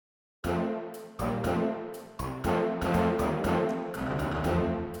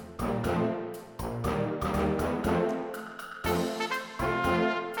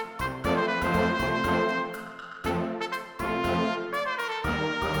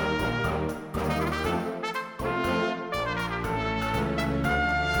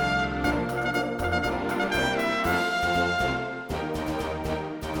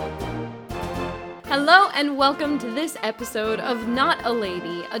Hello and welcome to this episode of Not a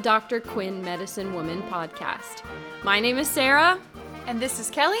Lady, a Dr. Quinn Medicine Woman podcast. My name is Sarah. And this is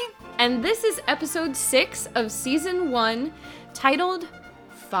Kelly. And this is episode 6 of season 1, titled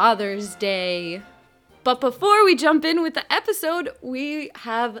Father's Day. But before we jump in with the episode, we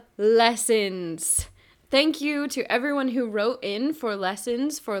have lessons. Thank you to everyone who wrote in for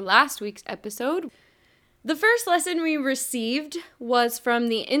lessons for last week's episode. The first lesson we received was from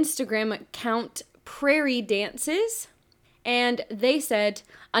the Instagram account Prairie Dances, and they said,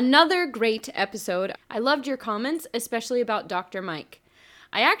 "Another great episode. I loved your comments, especially about Dr. Mike.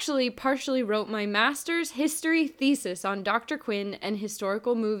 I actually partially wrote my master's history thesis on Dr. Quinn and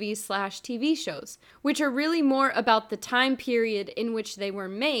historical movies/TV shows, which are really more about the time period in which they were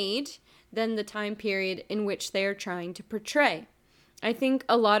made than the time period in which they are trying to portray. I think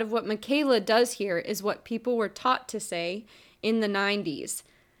a lot of what Michaela does here is what people were taught to say in the 90s.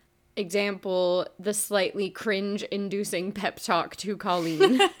 Example, the slightly cringe-inducing pep talk to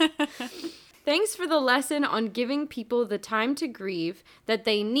Colleen. Thanks for the lesson on giving people the time to grieve that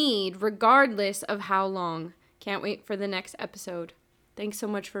they need regardless of how long. Can't wait for the next episode." Thanks so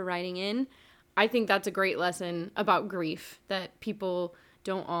much for writing in. I think that's a great lesson about grief, that people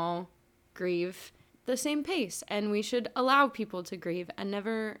don't all grieve the same pace, and we should allow people to grieve and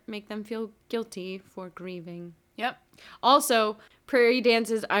never make them feel guilty for grieving. Yep. Also, Prairie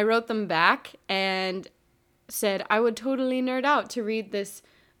Dances, I wrote them back and said I would totally nerd out to read this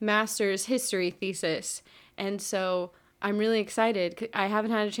master's history thesis. And so I'm really excited. I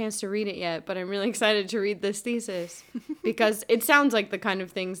haven't had a chance to read it yet, but I'm really excited to read this thesis because it sounds like the kind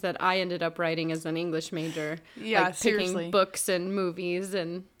of things that I ended up writing as an English major. Yeah, like seriously. Picking books and movies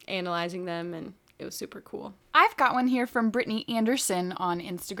and analyzing them, and it was super cool. I've got one here from Brittany Anderson on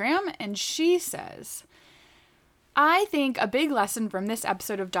Instagram, and she says, "I think a big lesson from this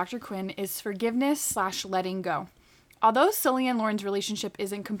episode of Dr. Quinn is forgiveness/letting go. Although Sully and Lauren's relationship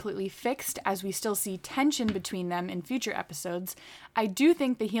isn't completely fixed, as we still see tension between them in future episodes, I do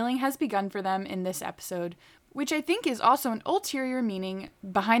think the healing has begun for them in this episode, which I think is also an ulterior meaning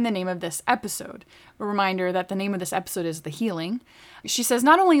behind the name of this episode. A reminder that the name of this episode is The Healing." She says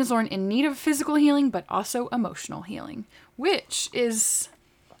not only is Lauren in need of physical healing, but also emotional healing, which is...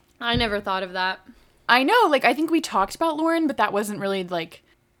 I never thought of that. I know, I think we talked about Lauren, but that wasn't really,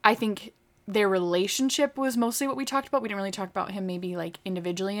 I think their relationship was mostly what we talked about. We didn't really talk about him maybe,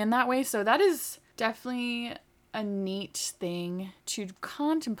 individually in that way. So that is definitely a neat thing to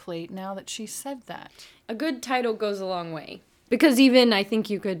contemplate now that she said that. A good title goes a long way. Because even I think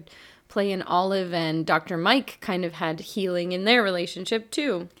you could play in Olive and Dr. Mike kind of had healing in their relationship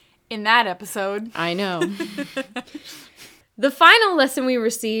too. In that episode. I know. The final lesson we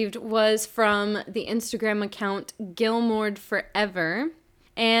received was from the Instagram account Gilmore Forever.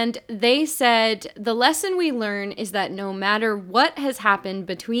 And they said, "The lesson we learn is that no matter what has happened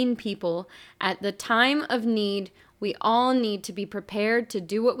between people, at the time of need, we all need to be prepared to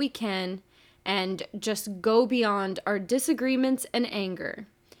do what we can and just go beyond our disagreements and anger.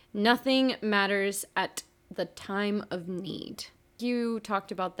 Nothing matters at the time of need." You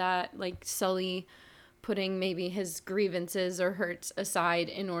talked about that, Sully putting maybe his grievances or hurts aside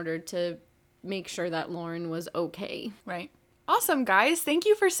in order to make sure that Lauren was okay. Right. Awesome, guys. Thank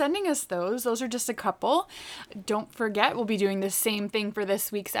you for sending us those. Those are just a couple. Don't forget, we'll be doing the same thing for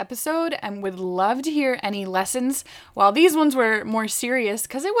this week's episode and would love to hear any lessons. While these ones were more serious,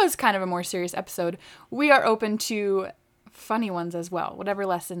 because it was kind of a more serious episode, we are open to funny ones as well. Whatever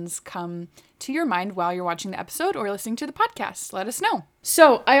lessons come to your mind while you're watching the episode or listening to the podcast, let us know.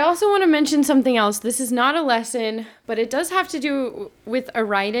 So I also want to mention something else. This is not a lesson, but it does have to do with a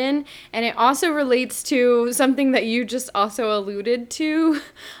write-in, and it also relates to something that you just also alluded to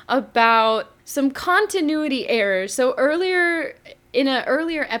about some continuity errors. So in an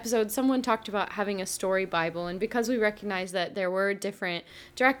earlier episode, someone talked about having a story Bible, and because we recognize that there were different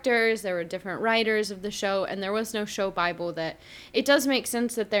directors, there were different writers of the show, and there was no show Bible, that it does make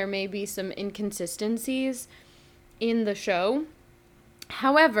sense that there may be some inconsistencies in the show.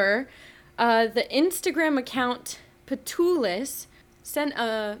 However, the Instagram account Petulis sent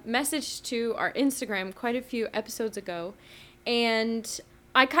a message to our Instagram quite a few episodes ago, and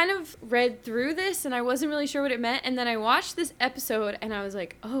I kind of read through this and I wasn't really sure what it meant, and then I watched this episode and I was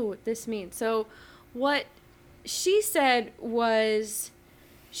like, oh, this means. So what she said was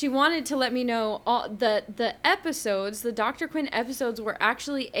she wanted to let me know all the episodes, the Dr. Quinn episodes, were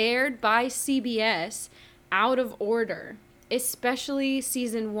actually aired by CBS out of order, especially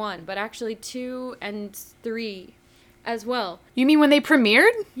season 1, but actually 2 and 3 as well. You mean when they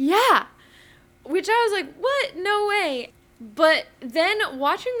premiered? Yeah. Which I was like, what? No way. But then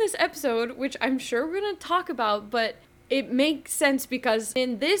watching this episode, which I'm sure we're going to talk about, but it makes sense because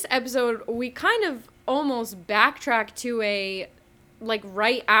in this episode, we kind of almost backtrack to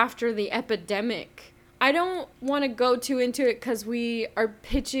right after the epidemic. I don't want to go too into it because we are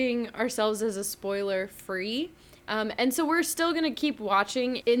pitching ourselves as a spoiler free. And so we're still going to keep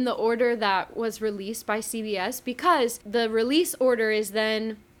watching in the order that was released by CBS because the release order is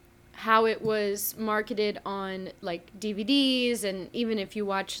then how it was marketed on like DVDs. And even if you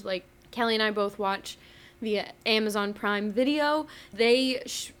watch, like Kelly and I both watch via Amazon Prime Video, they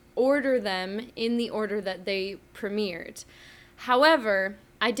order them in the order that they premiered. However,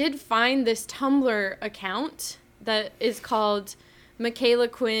 I did find this Tumblr account that is called Michaela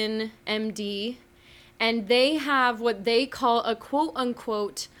Quinn MD, and they have what they call a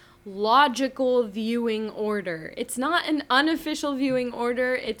quote-unquote logical viewing order. It's not an unofficial viewing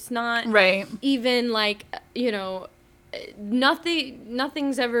order. It's not even like,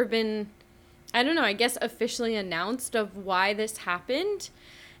 nothing's ever been, I don't know, I guess officially announced of why this happened.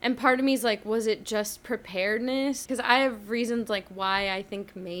 And part of me is like, was it just preparedness? Because I have reasons like why I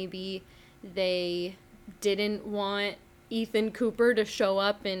think maybe they didn't want Ethan Cooper to show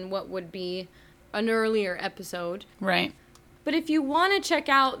up in what would be an earlier episode. Right. But if you want to check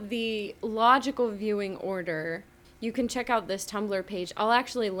out the logical viewing order, you can check out this Tumblr page. I'll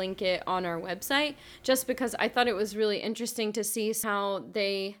actually link it on our website just because I thought it was really interesting to see how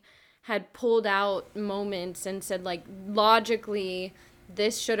they had pulled out moments and said, like, logically,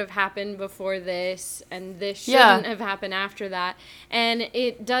 this should have happened before this, and this shouldn't have happened after that. And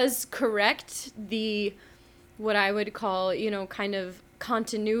it does correct the, what I would call, kind of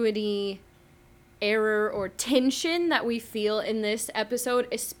continuity error or tension that we feel in this episode,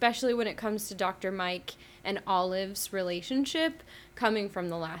 especially when it comes to Dr. Mike and Olive's relationship coming from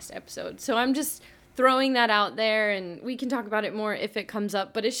the last episode. So I'm just throwing that out there, and we can talk about it more if it comes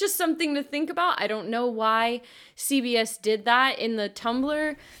up, but it's just something to think about. I don't know why CBS did that. In the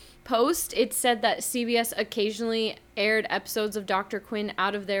Tumblr post, it said that CBS occasionally aired episodes of Dr. Quinn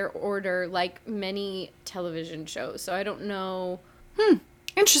out of their order, like many television shows. So I don't know.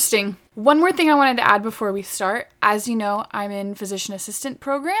 Interesting. One more thing I wanted to add before we start. As you know, I'm in physician assistant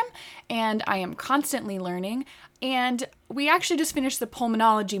program, and I am constantly learning. And we actually just finished the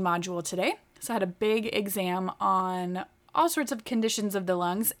pulmonology module today. So I had a big exam on all sorts of conditions of the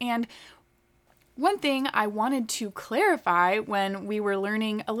lungs. And one thing I wanted to clarify when we were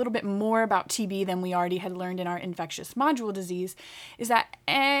learning a little bit more about TB than we already had learned in our infectious module disease is that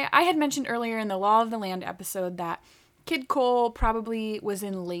I had mentioned earlier in the Law of the Land episode that Kid Cole probably was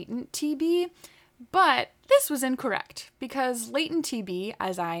in latent TB, but this was incorrect because latent TB,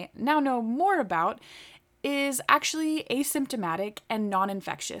 as I now know more about, is actually asymptomatic and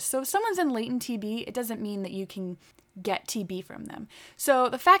non-infectious. So if someone's in latent TB, it doesn't mean that you can get TB from them. So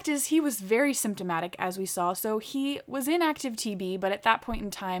the fact is he was very symptomatic, as we saw. So he was in active TB, but at that point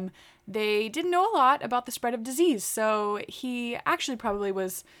in time, they didn't know a lot about the spread of disease. So he actually probably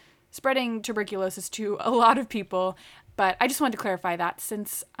was spreading tuberculosis to a lot of people. But I just wanted to clarify that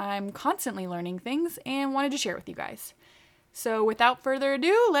since I'm constantly learning things and wanted to share with you guys. So without further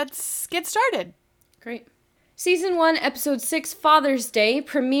ado, let's get started. Great. Season 1, Episode 6, Father's Day,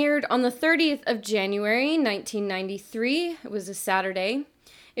 premiered on the 30th of January, 1993. It was a Saturday.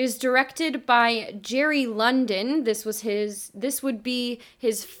 It was directed by Jerry London. This would be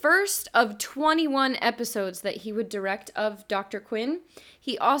his first of 21 episodes that he would direct of Dr. Quinn.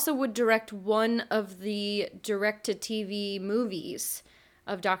 He also would direct one of the direct-to-TV movies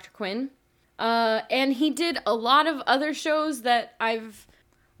of Dr. Quinn. And he did a lot of other shows that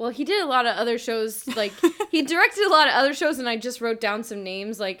he did a lot of other shows, like, he directed a lot of other shows, and I just wrote down some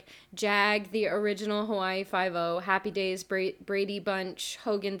names, like Jag, the original Hawaii Five-0, Happy Days, Brady Bunch,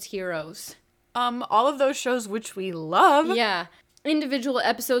 Hogan's Heroes. All of those shows which we love. Yeah. Individual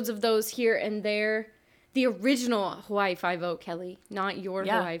episodes of those here and there. The original Hawaii Five-0, Kelly, not your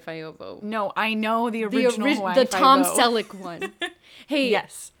Hawaii Five-0. No, I know the original Hawaii Five-0. The Tom Selleck one. Hey,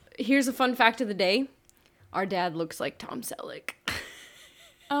 yes. Here's a fun fact of the day. Our dad looks like Tom Selleck.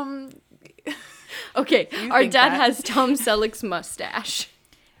 Okay, our dad has Tom Selleck's mustache.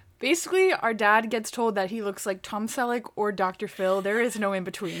 Basically, our dad gets told that he looks like Tom Selleck or Dr. Phil. There is no in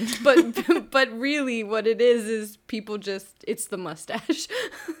between. But really what it is people it's the mustache.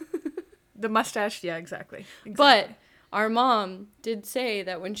 The mustache, yeah, exactly. But our mom did say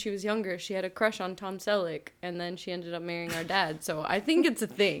that when she was younger, she had a crush on Tom Selleck, and then she ended up marrying our dad. So I think it's a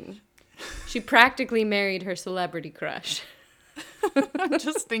thing. She practically married her celebrity crush. I'm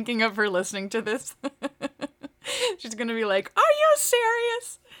just thinking of her listening to this. She's going to be like, are you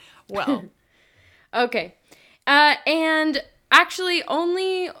serious? Well. Okay. And actually,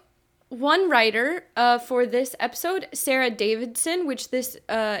 only one writer for this episode, Sarah Davidson, which this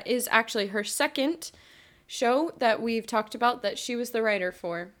is actually her second show that we've talked about that she was the writer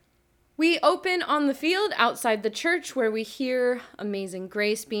for. We open on the field outside the church where we hear Amazing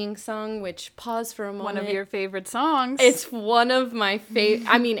Grace being sung, which, pause for a moment. One of your favorite songs. It's one of my favorite,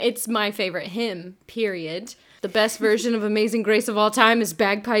 it's my favorite hymn, period. The best version of Amazing Grace of all time is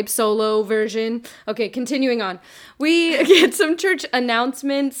bagpipe solo version. Okay, continuing on. We get some church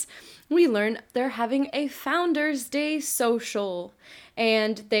announcements. We learn they're having a Founders Day social.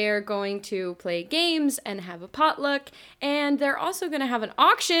 And they're going to play games and have a potluck. And they're also going to have an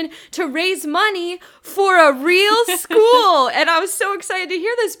auction to raise money for a real school. And I was so excited to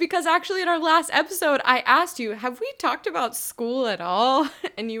hear this because actually in our last episode, I asked you, have we talked about school at all?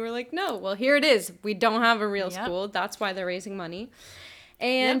 And you were like, no. Well, here it is. We don't have a real school. That's why they're raising money.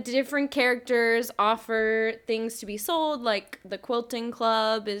 And different characters offer things to be sold, like the quilting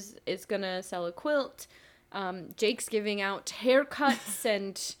club is going to sell a quilt. Jake's giving out haircuts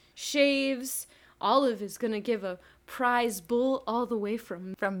and shaves. Olive is going to give a prize bull all the way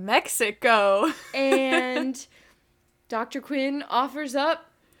from Mexico. And Dr. Quinn offers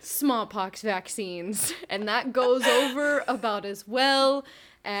up smallpox vaccines. And that goes over about as well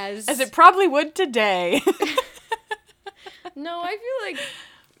as it probably would today. No, I feel like,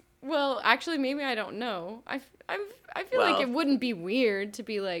 well, actually, maybe I don't know. I feel like it wouldn't be weird to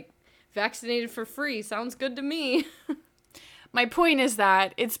be like, vaccinated for free. Sounds good to me. My point is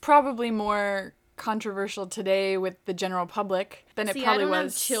that it's probably more controversial today with the general public than it probably I don't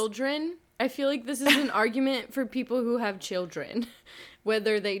was. Have children. I feel like this is an argument for people who have children,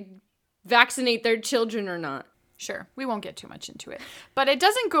 whether they vaccinate their children or not. Sure, we won't get too much into it. But it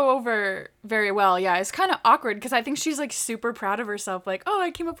doesn't go over very well. Yeah, it's kind of awkward because I think she's like super proud of herself. Like, oh,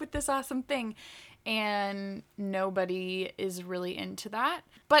 I came up with this awesome thing. And nobody is really into that.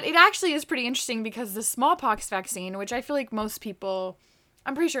 But it actually is pretty interesting because the smallpox vaccine, which I feel like most people,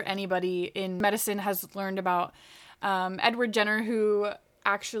 I'm pretty sure anybody in medicine has learned about, Edward Jenner, who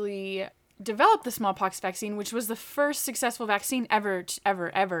actually developed the smallpox vaccine, which was the first successful vaccine ever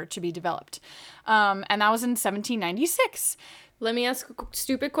to be developed. And that was in 1796. Let me ask a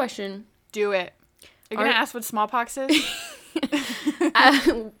stupid question. Do it. You're going to ask what smallpox is?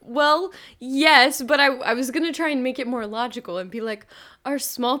 Well, yes, but I was going to try and make it more logical and be like, are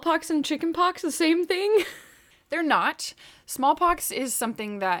smallpox and chickenpox the same thing? They're not. Smallpox is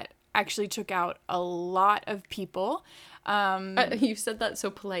something that actually took out a lot of people. You said that so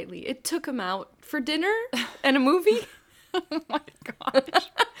politely. It took them out for dinner and a movie? Oh my gosh.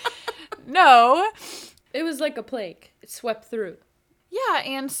 No. It was like a plague. It swept through. Yeah,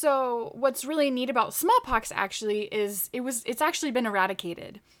 and so what's really neat about smallpox actually is it's actually been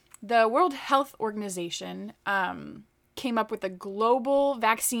eradicated. The World Health Organization came up with a global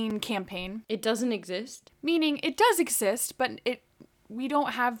vaccine campaign. It doesn't exist? Meaning it does exist, but we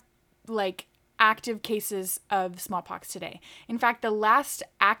don't have like active cases of smallpox today. In fact, the last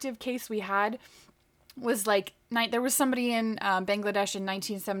active case we had was like there was somebody in Bangladesh in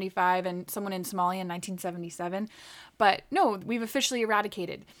 1975 and someone in Somalia in 1977. But no, we've officially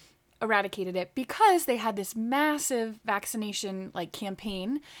eradicated it because they had this massive vaccination like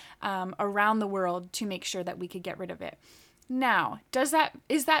campaign around the world to make sure that we could get rid of it. Now, is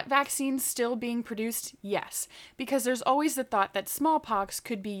that vaccine still being produced? Yes, because there's always the thought that smallpox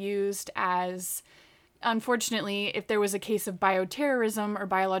could be used as, unfortunately, if there was a case of bioterrorism or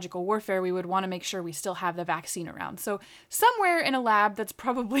biological warfare, we would want to make sure we still have the vaccine around. So somewhere in a lab that's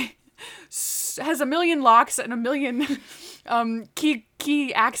probably has a million locks and a million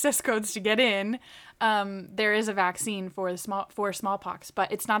key access codes to get in, there is a vaccine for smallpox,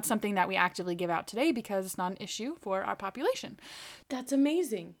 but it's not something that we actively give out today because it's not an issue for our population. That's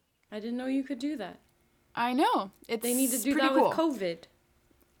amazing. I didn't know you could do that. I know. They need to do that cool. with COVID.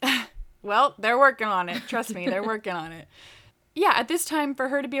 Well, they're working on it. Trust me, they're working on it. Yeah, at this time, for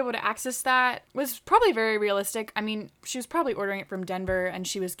her to be able to access that was probably very realistic. I mean, she was probably ordering it from Denver, and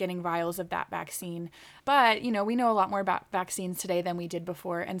she was getting vials of that vaccine. But, we know a lot more about vaccines today than we did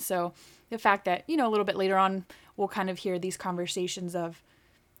before. And so the fact that, a little bit later on, we'll kind of hear these conversations of,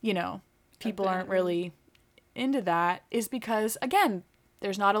 people aren't really into that is because, again,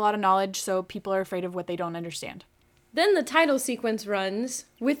 there's not a lot of knowledge, so people are afraid of what they don't understand. Then the title sequence runs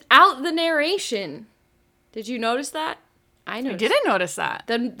without the narration. Did you notice that? I didn't notice that.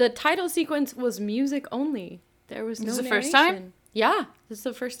 The title sequence was music only. There was no narration. This is the first time? Yeah, this is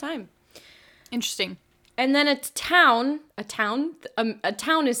the first time. Interesting. And then a town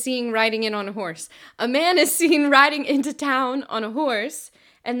is seen riding in on a horse. A man is seen riding into town on a horse,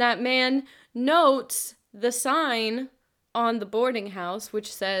 and that man notes the sign on the boarding house,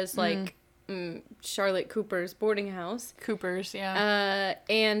 which says, like, Charlotte Cooper's boarding house. Cooper's, yeah.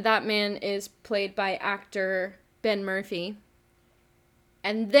 And that man is played by actor Ben Murphy.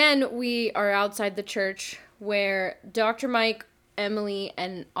 And then we are outside the church where Dr. Mike, Emily,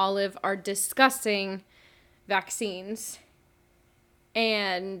 and Olive are discussing vaccines.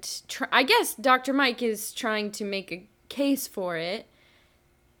 And I guess Dr. Mike is trying to make a case for it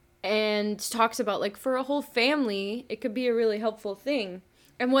and talks about, like, for a whole family, it could be a really helpful thing.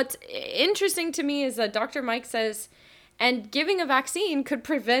 And what's interesting to me is that Dr. Mike says, and giving a vaccine could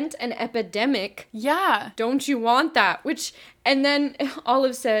prevent an epidemic. Yeah. Don't you want that? And then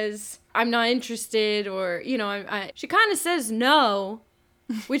Olive says, I'm not interested, or, she kind of says no,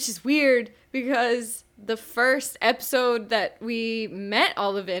 which is weird because the first episode that we met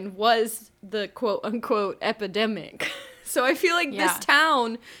Olive in was the quote-unquote epidemic. So I feel like this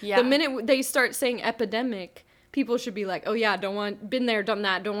town, the minute they start saying epidemic, people should be like, oh yeah, been there, done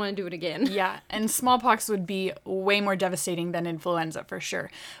that, don't want to do it again. Yeah, and smallpox would be way more devastating than influenza for sure.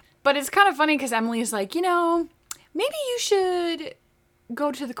 But it's kind of funny because Emily's like, maybe you should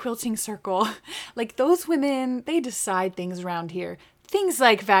go to the quilting circle. Like, those women, they decide things around here. Things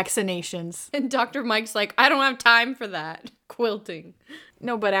like vaccinations. And Dr. Mike's like, I don't have time for that. Quilting.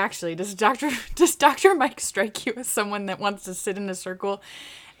 No, but actually, does Dr. Mike strike you as someone that wants to sit in a circle?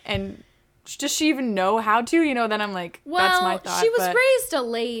 And does she even know how to? Then I'm like, that's my thought. Well, she was raised a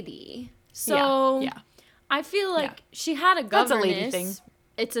lady. So yeah. I feel like she had a governess. That's a lady thing.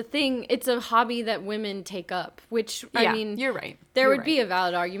 It's a thing. It's a hobby that women take up, which, I mean, you're right. There would be a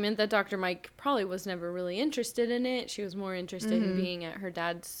valid argument that Dr. Mike probably was never really interested in it. She was more interested in being at her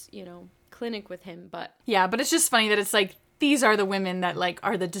dad's, clinic with him. But yeah, but it's just funny that it's like, these are the women that, like,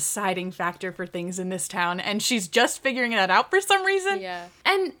 are the deciding factor for things in this town, and she's just figuring that out for some reason. Yeah.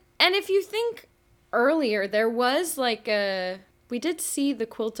 And if you think earlier, there was, like, we did see the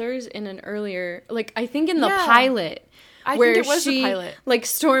quilters in an earlier, like, I think in the pilot. I think it was the pilot. Like,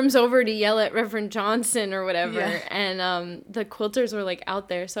 storms over to yell at Reverend Johnson or whatever, and the quilters were, like, out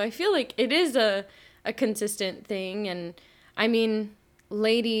there. So I feel like it is a consistent thing, and, I mean,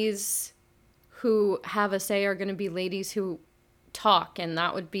 ladies who have a say are going to be ladies who talk, and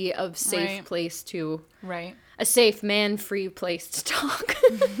that would be a safe place to... Right. A safe, man-free place to talk.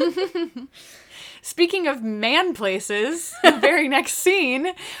 Speaking of man places, the very next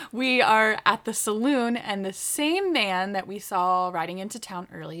scene, we are at the saloon, and the same man that we saw riding into town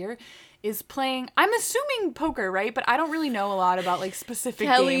earlier is playing, I'm assuming poker, right? But I don't really know a lot about, like, specific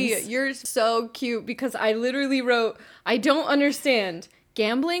Kelly, games. you're so cute because I literally wrote, I don't understand.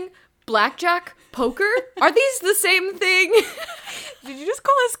 Gambling? Blackjack? Poker? Are these the same thing? Did you just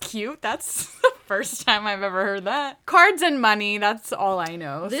call us cute? That's the first time I've ever heard that. Cards and money, that's all I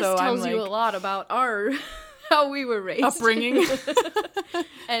know. This so tells I'm you a lot about how we were raised. Upbringing.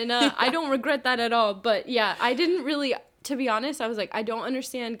 And I don't regret that at all. But yeah, I didn't really, to be honest, I was like, I don't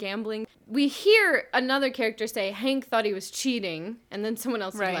understand gambling. We hear another character say Hank thought he was cheating. And then someone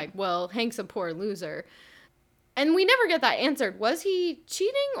else is like, well, Hank's a poor loser. And we never get that answered. Was he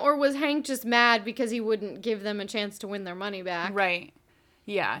cheating, or was Hank just mad because he wouldn't give them a chance to win their money back? Right.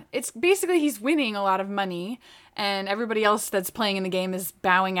 Yeah. It's basically he's winning a lot of money, and everybody else that's playing in the game is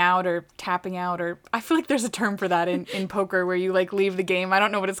bowing out or tapping out, or I feel like there's a term for that in poker where you, like, leave the game. I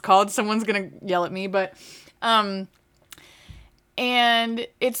don't know what it's called. Someone's going to yell at me, but and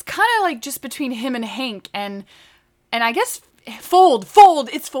it's kind of like just between him and Hank, and I guess fold,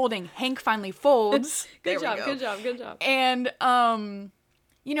 it's folding. Hank finally folds. Good job. And,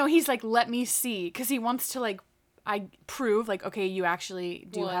 he's like, let me see, because he wants to, like, I prove, like, okay, you actually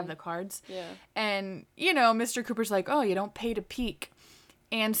do have the cards. Yeah. And, Mr. Cooper's like, oh, you don't pay to peek.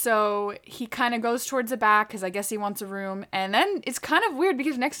 And so he kind of goes towards the back because I guess he wants a room. And then it's kind of weird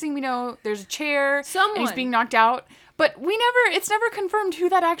because next thing we know, there's a chair. And he's being knocked out. But it's never confirmed who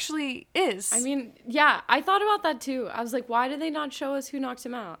that actually is. I mean, yeah, I thought about that too. I was like, why did they not show us who knocked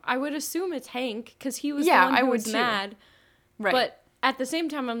him out? I would assume it's Hank because he was the one who was mad. Right. But at the same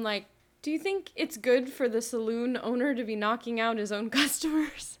time, I'm like, do you think it's good for the saloon owner to be knocking out his own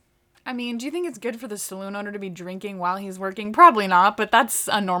customers? I mean, do you think it's good for the saloon owner to be drinking while he's working? Probably not, but that's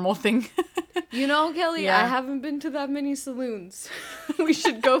a normal thing. Kelly, I haven't been to that many saloons. We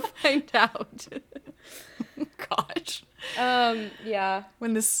should go find out. Gosh. Yeah.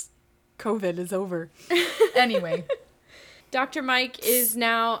 When this COVID is over. Anyway. Dr. Mike is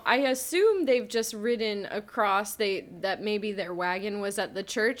now, I assume they've just ridden across, that maybe their wagon was at the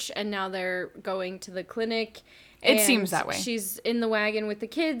church and now they're going to the clinic. It seems that way. She's in the wagon with the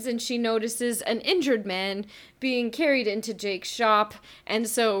kids and she notices an injured man being carried into Jake's shop. And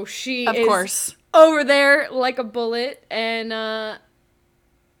so she is over there like a bullet, and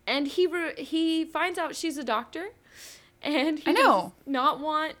he finds out she's a doctor, and he does not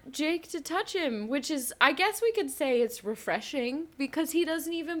want Jake to touch him, which is, I guess we could say it's refreshing, because he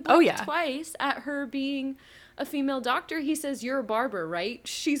doesn't even blink twice at her being a female doctor. He says, "You're a barber, right?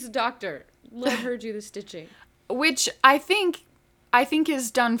 She's a doctor. Let her do the stitching." Which I think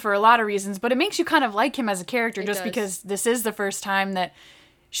is done for a lot of reasons, but it makes you kind of like him as a character just because this is the first time that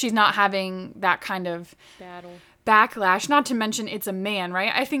she's not having that kind of backlash. Not to mention it's a man,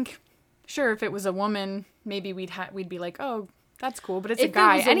 right? I think, sure, if it was a woman, maybe we'd be like, oh, that's cool, but it's a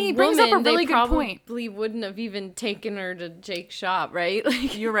guy. And he brings up a really good point. Probably wouldn't have even taken her to Jake's shop, right?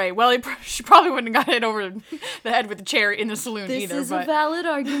 Like, you're right. Well, she probably wouldn't have got hit over the head with a chair in the saloon either. This is a valid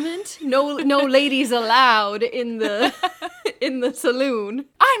argument. No ladies allowed in the in the saloon.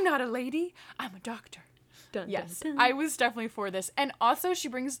 I'm not a lady. I'm a doctor. Dun, yes, dun, dun. I was definitely for this. And also she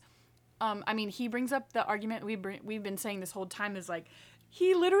brings, he brings up the argument we've been saying this whole time is like,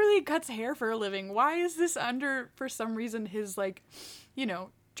 he literally cuts hair for a living. Why is this under, for some reason, his, like,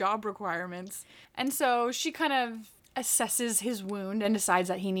 job requirements? And so she kind of assesses his wound and decides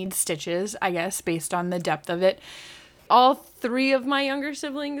that he needs stitches, I guess, based on the depth of it. All 3 of my younger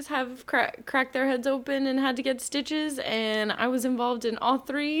siblings have cracked their heads open and had to get stitches, and I was involved in all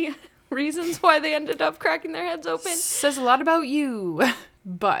 3 reasons why they ended up cracking their heads open. Says a lot about you,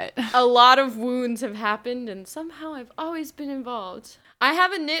 but a lot of wounds have happened, and somehow I've always been involved. I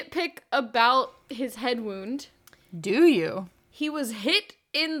have a nitpick about his head wound. Do you? He was hit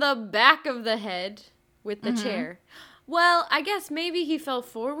in the back of the head with the chair. Well, I guess maybe he fell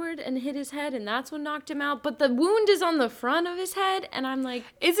forward and hit his head, and that's what knocked him out. But the wound is on the front of his head, and I'm like...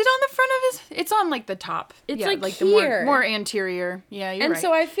 Is it on the front of his... It's on, like, the top. It's, like here. The more anterior. Yeah, you're right. And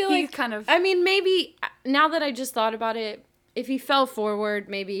so I feel he like... kind of... I mean, maybe, now that I just thought about it, if he fell forward,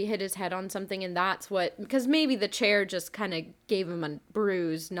 maybe he hit his head on something, and that's what... Because maybe the chair just kind of gave him a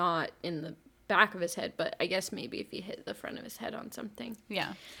bruise, not in the back of his head, but I guess maybe if he hit the front of his head on something.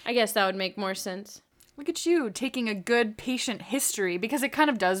 Yeah. I guess that would make more sense. Look at you taking a good patient history, because it kind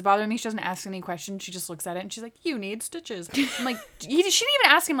of does bother me. She doesn't ask any questions. She just looks at it and she's like, you need stitches. I'm like, she didn't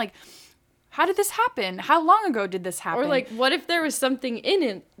even ask him, like, how did this happen? How long ago did this happen? Or like, what if there was something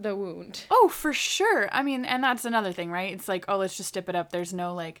in the wound? Oh, for sure. I mean, and that's another thing, right? It's like, oh, let's just stip it up. There's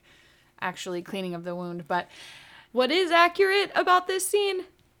no, like, actually cleaning of the wound. But what is accurate about this scene?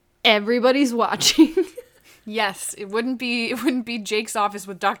 Everybody's watching. Yes, it wouldn't be Jake's office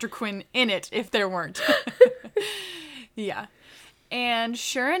with Dr. Quinn in it if there weren't. Yeah. And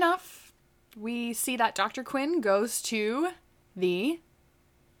sure enough, we see that Dr. Quinn goes to the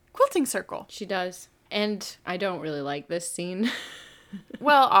quilting circle. She does. And I don't really like this scene.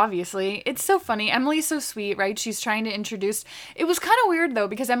 Well, obviously. It's so funny. Emily's so sweet, right? She's trying to introduce... It was kind of weird, though,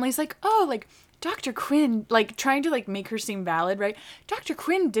 because Emily's like, oh, like... Dr. Quinn, like, trying to, like, make her seem valid, right? Dr.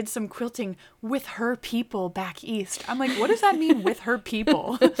 Quinn did some quilting with her people back east. I'm like, what does that mean, with her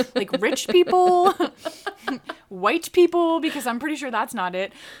people? Like, rich people? White people? Because I'm pretty sure that's not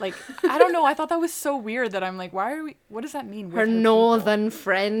it. Like, I don't know. I thought that was so weird that I'm like, what does that mean, with her northern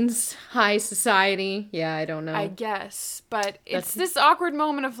friends, high society. Yeah, I don't know. I guess. But it's this awkward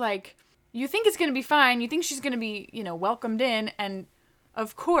moment of, like, you think it's going to be fine. You think she's going to be, welcomed in. And,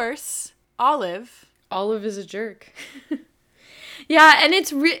 of course... Olive is a jerk. Yeah, and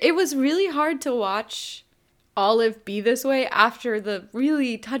it was really hard to watch Olive be this way after the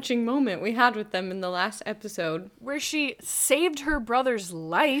really touching moment we had with them in the last episode. Where she saved her brother's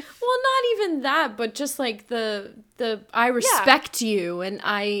life. Well, not even that, but just like the I respect you and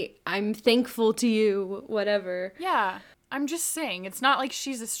I'm thankful to you, whatever. Yeah. I'm just saying, it's not like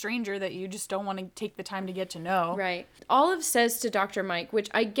she's a stranger that you just don't want to take the time to get to know. Right. Olive says to Dr. Mike, which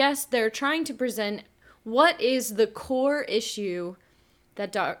I guess they're trying to present what is the core issue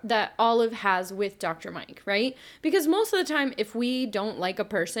that Olive has with Dr. Mike, right? Because most of the time, if we don't like a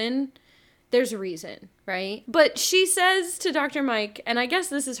person, there's a reason, right? But she says to Dr. Mike, and I guess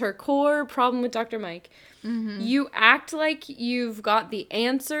this is her core problem with Dr. Mike, you act like you've got the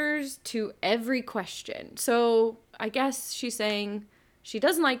answers to every question. So... I guess she's saying she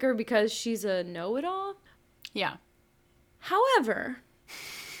doesn't like her because she's a know-it-all. Yeah. However,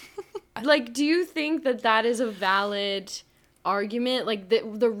 like, do you think that is a valid argument? Like,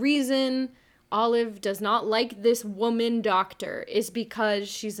 the reason Olive does not like this woman doctor is because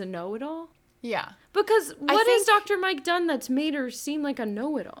she's a know-it-all? Yeah. Because what has Dr. Mike done that's made her seem like a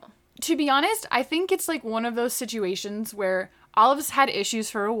know-it-all? To be honest, I think it's like one of those situations where Olive's had issues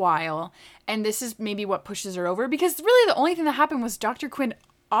for a while, and this is maybe what pushes her over, because really the only thing that happened was Dr. Quinn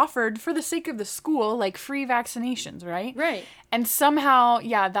offered for the sake of the school, like free vaccinations, right? Right. And somehow,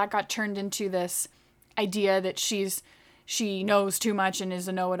 yeah, that got turned into this idea that she knows too much and is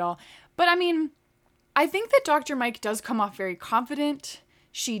a know-it-all. But I mean, I think that Dr. Mike does come off very confident.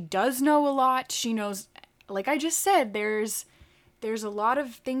 She does know a lot. She knows, like I just said, there's a lot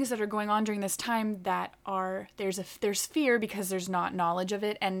of things that are going on during this time that are, there's fear because there's not knowledge of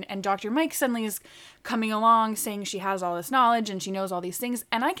it. And Dr. Mike suddenly is coming along saying she has all this knowledge and she knows all these things.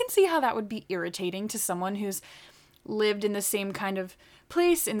 And I can see how that would be irritating to someone who's lived in the same kind of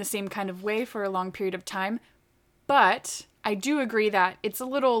place, in the same kind of way for a long period of time. But I do agree that it's a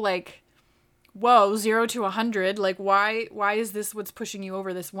little like, whoa, 0 to 100. Like, why is this what's pushing you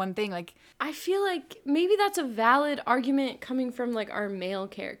over this one thing? Like, I feel like maybe that's a valid argument coming from, like, our male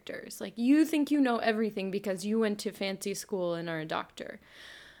characters. Like, you think you know everything because you went to fancy school and are a doctor.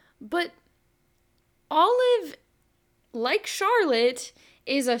 But Olive, like Charlotte,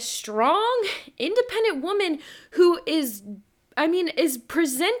 is a strong, independent woman who is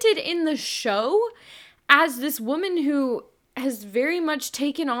presented in the show as this woman who has very much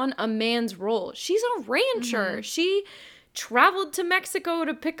taken on a man's role. She's a rancher. Mm-hmm. She traveled to Mexico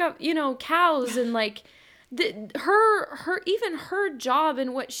to pick up, cows, and like her job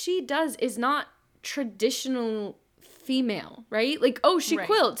and what she does is not traditional female, right? Like, oh, she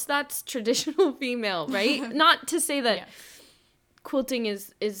quilts. That's traditional female, right? Not to say that quilting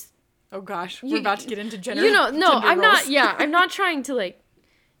is oh gosh, we're about to get into gender. No, gender I'm roles. not. Yeah, I'm not trying to like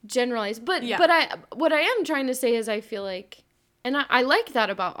generalize, but what I am trying to say is I feel like, and I like that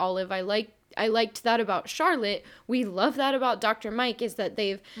about Olive. I liked that about Charlotte. We love that about Dr. Mike, is that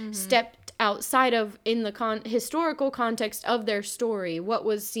they've stepped outside of, in the historical context of their story, what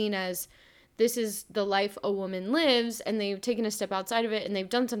was seen as this is the life a woman lives, and they've taken a step outside of it and they've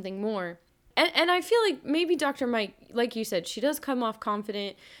done something more. And I feel like maybe Dr. Mike, like you said, she does come off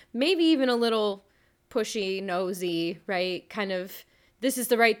confident, maybe even a little pushy, nosy, right? Kind of, this is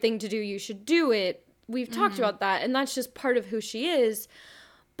the right thing to do, you should do it. We've talked about that, and that's just part of who she is.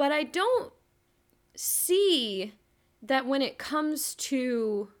 But I don't see that when it comes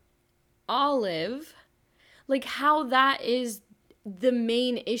to Olive, like how that is the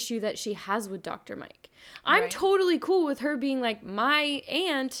main issue that she has with Dr. Mike. I'm totally cool with her being like, my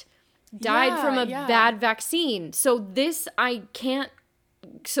aunt died from a bad vaccine, so this I can't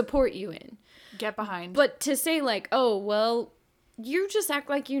support you in. Get behind. But to say like, oh, well, you just act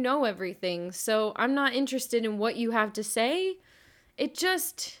like you know everything, so I'm not interested in what you have to say, it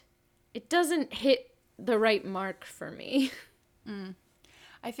doesn't hit the right mark for me.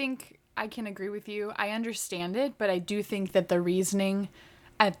 I think I can agree with you. I understand it, but I do think that the reasoning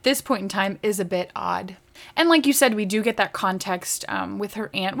at this point in time is a bit odd. And like you said, we do get that context with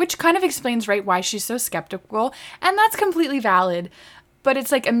her aunt, which kind of explains, right, why she's so skeptical. And that's completely valid. But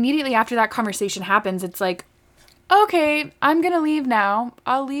it's like immediately after that conversation happens, it's like, okay, I'm going to leave now.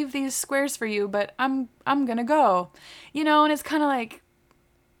 I'll leave these squares for you, but I'm going to go. And it's kind of like,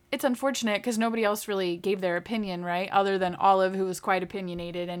 it's unfortunate because nobody else really gave their opinion, right? Other than Olive, who was quite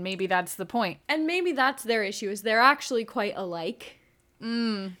opinionated, and maybe that's the point. And maybe that's their issue, is they're actually quite alike.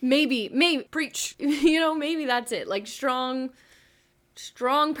 Maybe. Preach. Maybe that's it. Like strong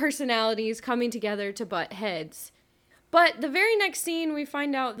personalities coming together to butt heads. But the very next scene, we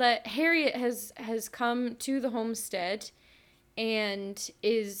find out that Harriet has come to the homestead and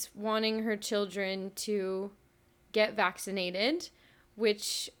is wanting her children to get vaccinated,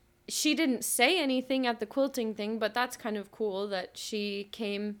 which she didn't say anything at the quilting thing, but that's kind of cool that she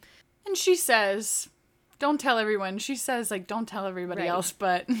came. And she says, don't tell everyone. She says, like, don't tell everybody else,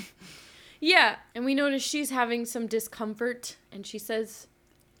 but... Yeah, and we notice she's having some discomfort, and she says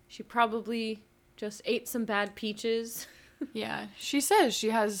she probably just ate some bad peaches. Yeah, she says she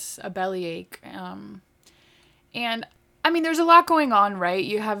has a bellyache. And, I mean, there's a lot going on, right?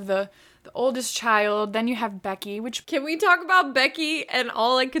 You have the oldest child, then you have Becky, which... Can we talk about Becky? And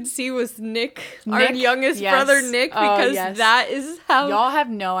all I could see was Nick, our youngest brother, Nick, because that is how... Y'all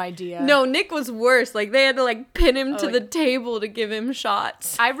have no idea. No, Nick was worse. Like, they had to, like, pin him to the table to give him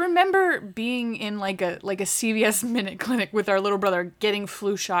shots. I remember being in, like a CVS Minute Clinic with our little brother getting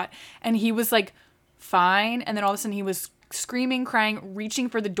flu shot, and he was, like, fine, and then all of a sudden he was screaming, crying, reaching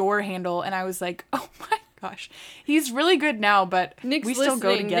for the door handle, and I was like, oh my gosh, he's really good now, but we still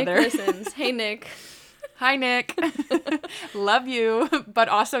go together. Nick listens. Hey, Nick. Hi, Nick. Love you. But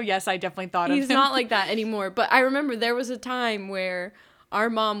also, yes, I definitely thought of him. He's not like that anymore. But I remember there was a time where our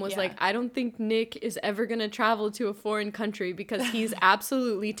mom was like, I don't think Nick is ever going to travel to a foreign country because he's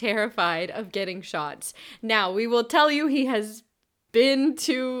absolutely terrified of getting shots. Now, we will tell you he has been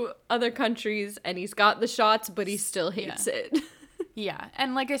to other countries and he's got the shots, but he still hates it. Yeah,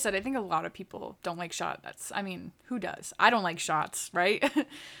 and like I said, I think a lot of people don't like shots. I mean, who does? I don't like shots, right?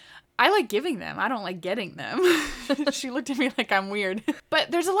 I like giving them. I don't like getting them. She looked at me like I'm weird.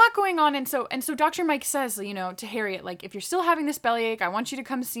 But there's a lot going on, and so Dr. Mike says, you know, to Harriet, like, if you're still having this bellyache, I want you to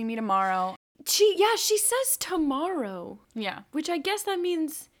come see me tomorrow. She says tomorrow. Yeah. Which I guess that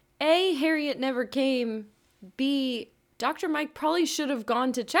means A, Harriet never came, B, Dr. Mike probably should have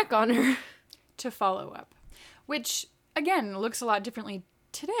gone to check on her. To follow up. Which, again, looks a lot differently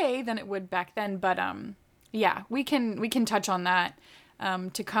today than it would back then, but yeah, we can touch on that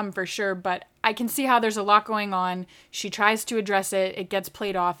to come for sure, but I can see how there's a lot going on. She tries to address it, it gets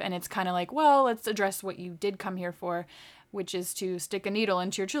played off, and it's kind of like, well, let's address what you did come here for, which is to stick a needle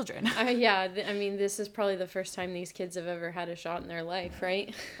into your children. Yeah, I mean, this is probably the first time these kids have ever had a shot in their life,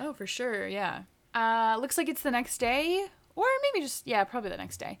 right? Oh, for sure, yeah. Looks like it's the next day, or maybe just, yeah, probably the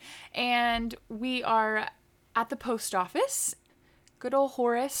next day. And we are at the post office. Good old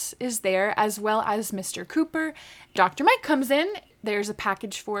Horace is there, as well as Mr. Cooper. Dr. Mike comes in. There's a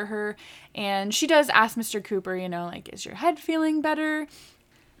package for her, and she does ask Mr. Cooper, you know, like, is your head feeling better?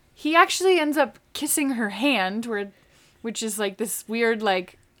 He actually ends up kissing her hand, which is like this weird,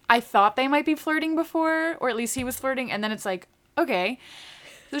 like, I thought they might be flirting before, or at least he was flirting, and then it's like, okay.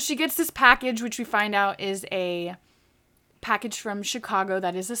 So she gets this package, which we find out is a package from Chicago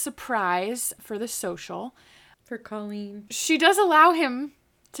that is a surprise for the social. For Colleen. She does allow him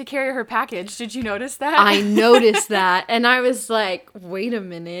to carry her package. Did you notice that? I noticed that, and I was like, wait a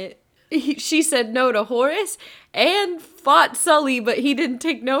minute. She said no to Horace and fought Sully, but he didn't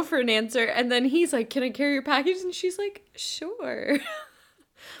take no for an answer. And then he's like, can I carry your package? And she's like, sure.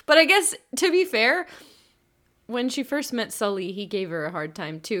 But I guess, to be fair, when she first met Sully, he gave her a hard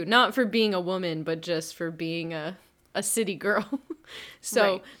time too. Not for being a woman, but just for being a city girl.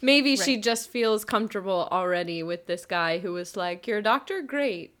 So maybe she just feels comfortable already with this guy who was like, you're a doctor?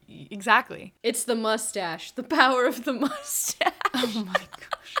 Great. Exactly. It's the mustache. The power of the mustache. Oh my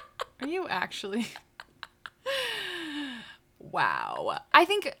gosh. Are you actually? Wow. I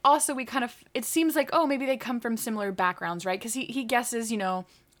think also it seems like, oh, maybe they come from similar backgrounds, right? Because he guesses, you know,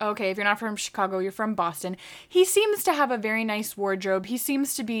 okay, if you're not from Chicago, you're from Boston. He seems to have a very nice wardrobe. He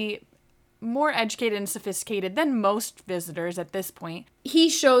seems to be more educated and sophisticated than most visitors at this point. He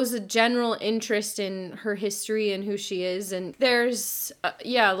shows a general interest in her history and who she is. And there's,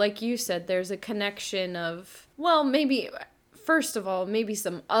 like you said, there's a connection of, well, maybe, first of all, maybe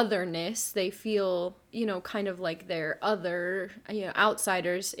some otherness. They feel, you know, kind of like they're other, you know,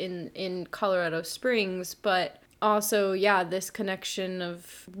 outsiders in Colorado Springs. But also, yeah, this connection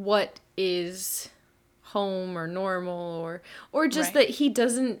of what is home or normal or just that he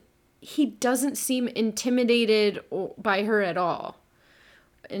doesn't seem intimidated by her at all,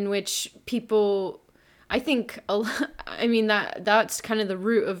 in which people, I think, I mean, that's kind of the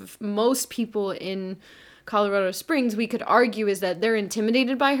root of most people in Colorado Springs, we could argue, is that they're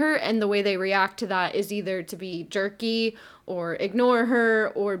intimidated by her, and the way they react to that is either to be jerky or ignore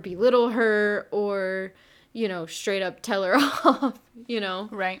her or belittle her or, you know, straight up tell her off, you know?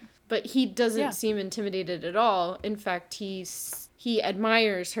 Right. But he doesn't seem intimidated at all. In fact, he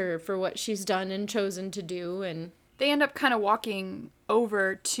admires her for what she's done and chosen to do. And they end up kind of walking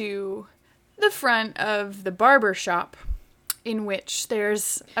over to the front of the barber shop, in which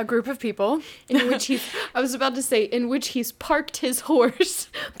there's a group of people. In which he's parked his horse.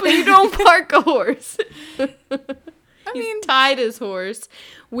 But you don't park a horse. He's tied his horse,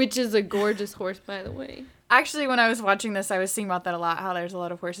 which is a gorgeous horse, by the way. Actually, when I was watching this, I was thinking about that a lot, how there's a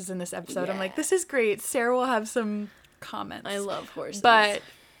lot of horses in this episode. Yeah. I'm like, this is great. Sarah will have some comments. I love horses. But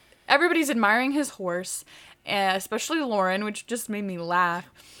everybody's admiring his horse, especially Lauren, which just made me laugh.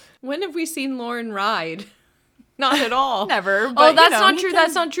 When have we seen Lauren ride? Not at all. Never. But, that's not true.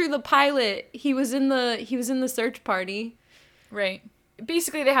 That's not true. The pilot, he was in the search party. Right.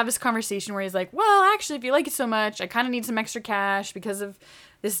 Basically, they have this conversation where he's like, well, actually, if you like it so much, I kind of need some extra cash because of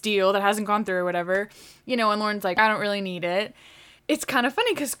this deal that hasn't gone through or whatever. You know, and Lauren's like, I don't really need it. It's kind of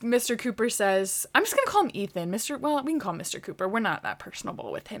funny because Mr. Cooper says, I'm just going to call him Ethan. We can call him Mr. Cooper. We're not that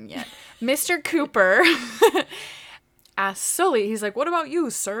personable with him yet. Mr. Cooper asks Sully, he's like, what about you,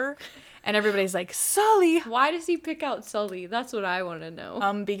 sir? And everybody's like, Sully. Why does he pick out Sully? That's what I want to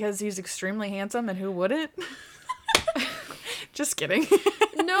know. Because he's extremely handsome, and who wouldn't? Just kidding.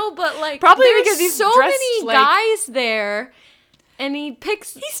 No, but like, probably there's because he's so dressed many like... guys there. And he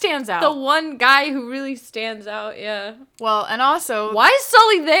stands out. The one guy who really stands out, yeah. Well, and also... Why is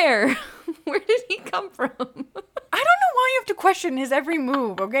Sully there? Where did he come from? I don't know why you have to question his every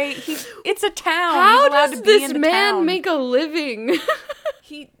move, okay? It's a town. How does this man make a living?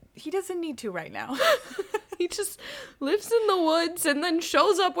 He doesn't need to right now. He just lives in the woods and then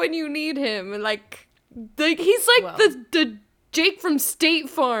shows up when you need him. And he's like the Jake from State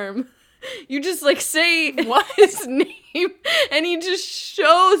Farm. You just say What? his name and he just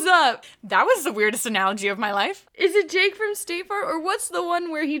shows up. That was the weirdest analogy of my life. Is it Jake from State Farm? Or what's the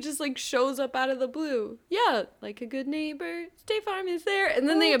one where he just shows up out of the blue? Yeah, like a good neighbor. State Farm is there. And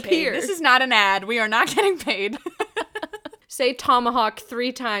then they appear. This is not an ad. We are not getting paid. Say tomahawk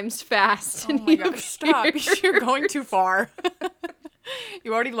 3 times fast. Oh my God, stop. You're going too far.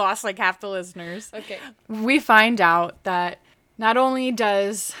 You already lost half the listeners. Okay. We find out that not only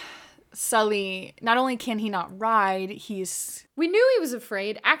can he not ride, We knew he was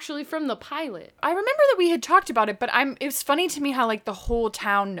afraid, actually, from the pilot. I remember that we had talked about it, but it's funny to me how the whole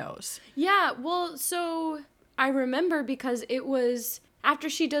town knows. Yeah, well, so I remember because it was after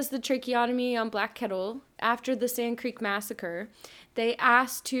she does the tracheotomy on Black Kettle, after the Sand Creek Massacre, they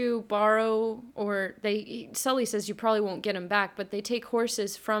asked to borrow, Sully says you probably won't get them back, but they take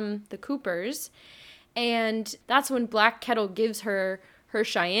horses from the Coopers, and that's when Black Kettle gives her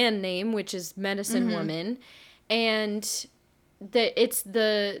Cheyenne name, which is Medicine Woman, and it's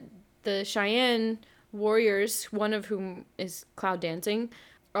the Cheyenne warriors, one of whom is Cloud Dancing,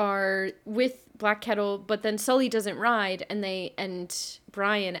 are with Black Kettle, but then Sully doesn't ride, and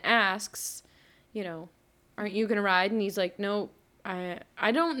Brian asks, aren't you gonna ride? And he's like, no,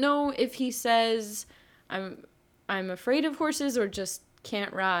 I don't know if he says I'm afraid of horses or just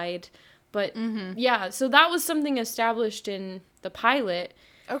can't ride, but yeah, so that was something established in the pilot.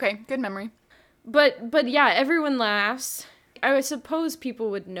 Okay, good memory. But yeah, everyone laughs. I suppose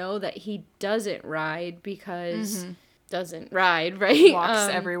people would know that he doesn't ride because doesn't ride, right?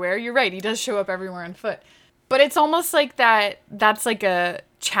 Walks everywhere. You're right. He does show up everywhere on foot. But it's almost like that's like a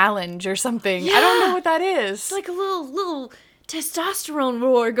challenge or something. Yeah. I don't know what that is. It's like a little testosterone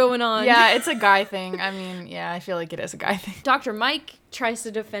roar going on. Yeah, it's a guy thing. I mean, yeah, I feel like it is a guy thing. Dr. Mike tries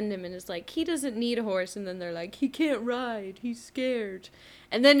to defend him and is like, he doesn't need a horse. And then they're like, he can't ride. He's scared.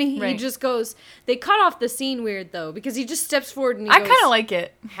 And then he just goes, they cut off the scene weird, though, because he just steps forward and he goes, I kind of like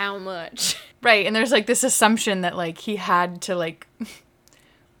it. How much? Right, and there's this assumption that he had to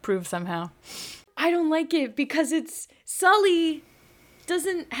prove somehow. I don't like it because it's Sully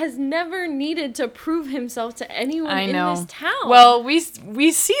has never needed to prove himself to anyone in this town. Well, we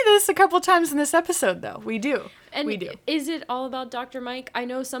see this a couple times in this episode, though. We do. And we do. Is it all about Dr. Mike? I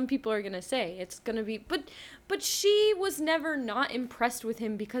know some people are going to say it's going to be, but she was never not impressed with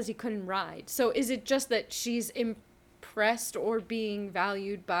him because he couldn't ride. So is it just that she's impressed or being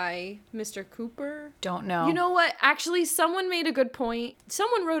valued by Mr. Cooper? Don't know. You know what? Actually, someone made a good point.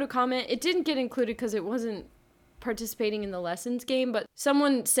 Someone wrote a comment. It didn't get included because it wasn't participating in the lessons game, but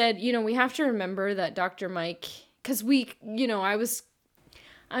someone said, we have to remember that Dr. Mike, because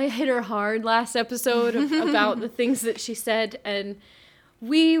I hit her hard last episode about the things that she said, and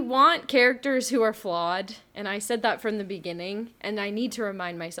we want characters who are flawed, and I said that from the beginning, and I need to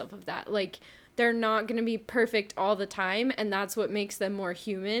remind myself of that. They're not going to be perfect all the time, and that's what makes them more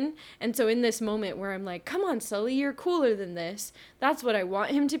human. And so in this moment where I'm like, come on, Sully, you're cooler than this, that's what I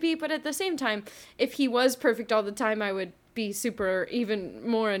want him to be. But at the same time, if he was perfect all the time, I would be super even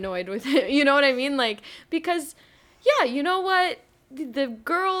more annoyed with him. You know what I mean? Because, yeah, you know what? The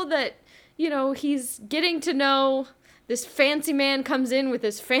girl that, he's getting to know, this fancy man comes in with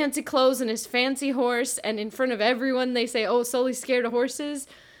his fancy clothes and his fancy horse, and in front of everyone they say, oh, Sully's scared of horses.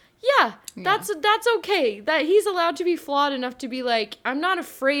 Yeah, that's okay. That he's allowed to be flawed enough to be like, I'm not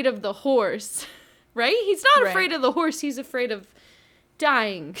afraid of the horse, right? He's not afraid of the horse. He's afraid of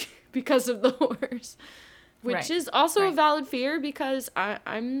dying because of the horse, which is also a valid fear because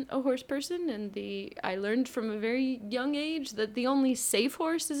I'm a horse person, and I learned from a very young age that the only safe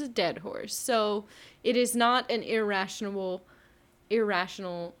horse is a dead horse. So it is not an irrational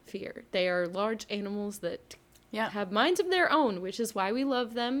fear. They are large animals that have minds of their own, which is why we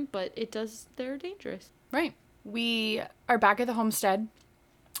love them, but they're dangerous. Right. We are back at the homestead,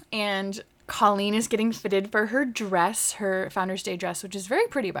 and Colleen is getting fitted for her dress, her Founder's Day dress, which is very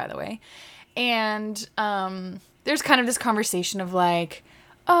pretty, by the way. And there's kind of this conversation of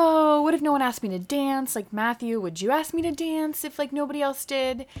oh, what if no one asked me to dance? Matthew, would you ask me to dance if nobody else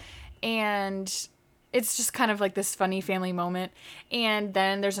did? And it's just kind of this funny family moment. And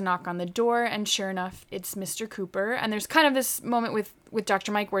then there's a knock on the door, and sure enough, it's Mr. Cooper. And there's kind of this moment with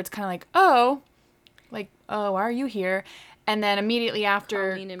Dr. Mike where it's kind of oh, why are you here? And then immediately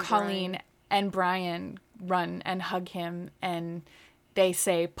after, Colleen and Brian run and hug him, and they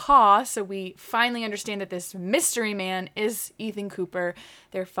say, "Pa," so we finally understand that this mystery man is Ethan Cooper,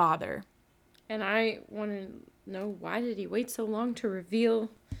 their father. And I want to know, why did he wait so long to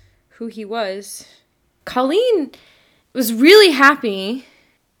reveal who he was? Colleen was really happy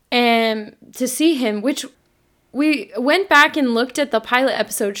to see him, which we went back and looked at the pilot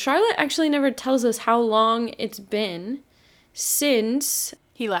episode. Charlotte actually never tells us how long it's been since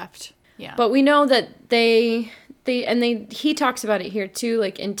he left. Yeah. But we know that he talks about it here too,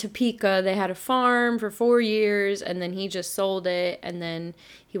 like in Topeka, they had a farm for 4 years and then he just sold it and then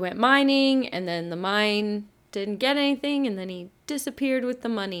he went mining and then the mine didn't get anything and then he disappeared with the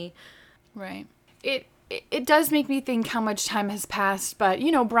money. Right. It does make me think how much time has passed, but,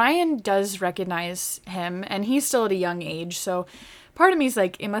 Brian does recognize him, and he's still at a young age, so part of me is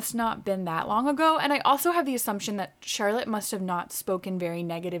like, it must not been that long ago, and I also have the assumption that Charlotte must have not spoken very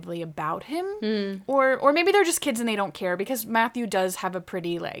negatively about him, or maybe they're just kids and they don't care, because Matthew does have a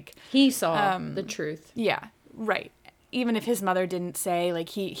pretty, like... He saw the truth. Yeah, right. Even if his mother didn't say, like,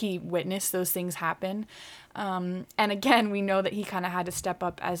 he witnessed those things happen. And again, we know that he kind of had to step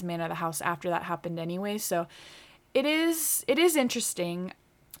up as man of the house after that happened anyway. So it is interesting,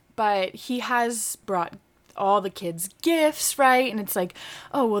 but he has brought all the kids gifts, right? And it's like,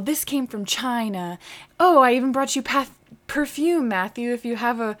 oh, well, this came from China. Oh, I even brought you perfume, Matthew, if you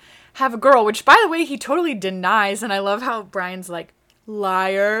have a girl, which, by the way, he totally denies. And I love how Brian's like,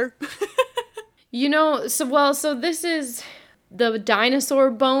 liar. So this is the dinosaur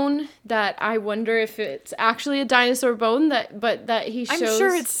bone that I wonder if it's actually a dinosaur bone that he shows. I'm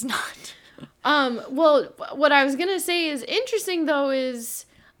sure it's not. Well, what I was going to say is interesting though is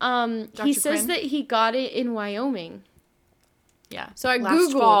he says Quinn? that he got it in Wyoming. Yeah. So I Last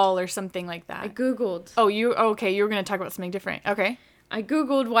Googled. fall or something like that. I Googled. Oh, you were going to talk about something different. Okay. I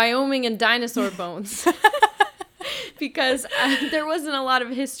Googled Wyoming and dinosaur bones. Because there wasn't a lot of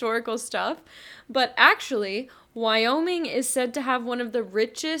historical stuff. But actually, Wyoming is said to have one of the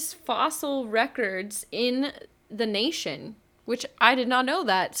richest fossil records in the nation, which I did not know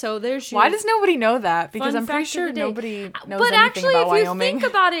that. So there's your Why does nobody know that? Because fun I'm pretty fact of sure the day. nobody knows But anything actually, about if Wyoming. you think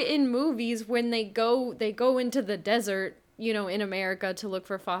about it in movies, when they go into the desert, in America to look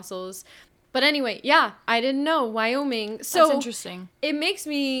for fossils. But anyway, yeah, I didn't know Wyoming. So That's interesting. It makes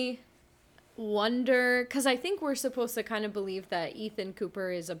me wonder, because I think we're supposed to kind of believe that Ethan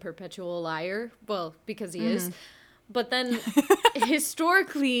Cooper is a perpetual liar. Well, because he is. But then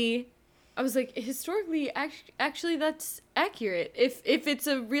historically, I was like, actually that's accurate. If it's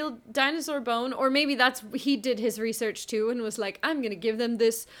a real dinosaur bone, or maybe he did his research too and was like, I'm going to give them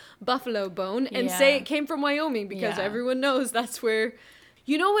this buffalo bone and say it came from Wyoming because everyone knows that's where...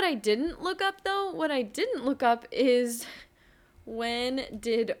 You know what I didn't look up though? What I didn't look up is... When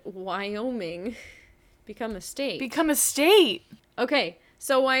did Wyoming become a state? Okay,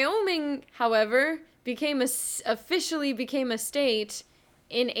 so Wyoming, however, officially became a state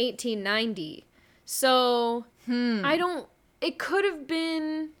in 1890. So, it could have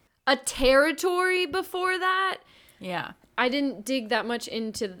been a territory before that. Yeah. I didn't dig that much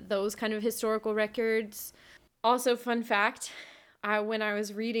into those kind of historical records. Also, fun fact, when I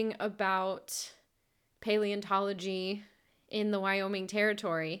was reading about paleontology in the Wyoming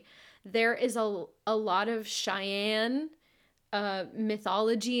territory, there is a lot of Cheyenne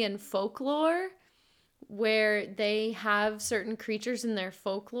mythology and folklore where they have certain creatures in their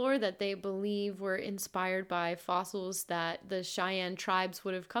folklore that they believe were inspired by fossils that the Cheyenne tribes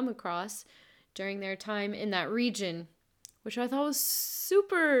would have come across during their time in that region, which I thought was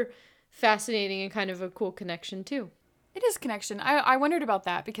super fascinating and kind of a cool connection too. It is a connection. I wondered about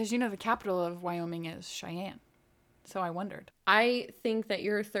that because, the capital of Wyoming is Cheyenne. So I wondered. I think that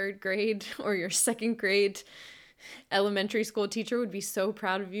your third grade or your second grade elementary school teacher would be so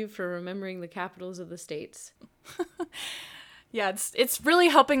proud of you for remembering the capitals of the states. Yeah, it's really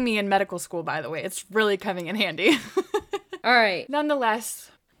helping me in medical school, by the way. It's really coming in handy. All right. Nonetheless,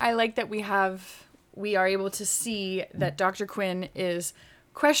 I like that we are able to see that Dr. Quinn is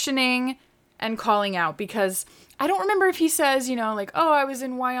questioning and calling out, because I don't remember if he says, like, oh, I was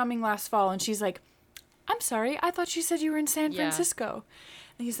in Wyoming last fall, and she's like, I'm sorry, I thought you said you were in San Francisco.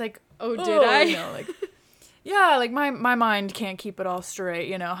 And he's like, oh, did I? Yeah, like my mind can't keep it all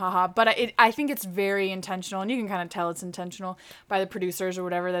straight, haha. But I think it's very intentional, and you can kind of tell it's intentional by the producers or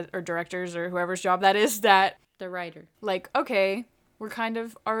whatever, or directors or whoever's job that is, that the writer. Like, okay, we're kind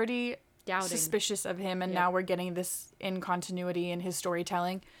of already doubting, suspicious of him, and now we're getting this in continuity in his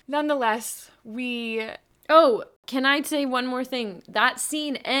storytelling. Nonetheless, Oh, can I say one more thing? That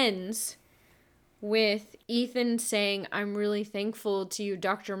scene ends with Ethan saying, I'm really thankful to you,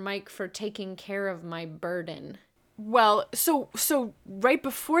 Dr. Mike, for taking care of my burden. Well, so right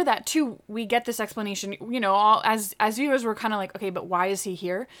before that, too, we get this explanation, all as viewers, we're kind of like, okay, but why is he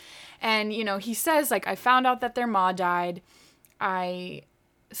here? And, he says, like, I found out that their ma died. I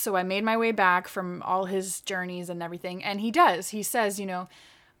So I made my way back from all his journeys and everything. And he does. He says,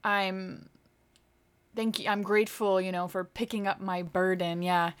 I'm grateful, for picking up my burden.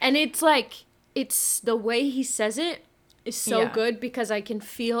 Yeah. And it's like, it's the way he says it is so good because I can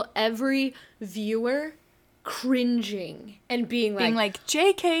feel every viewer cringing and being like,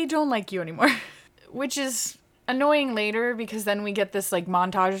 JK, don't like you anymore. Which is annoying later because then we get this like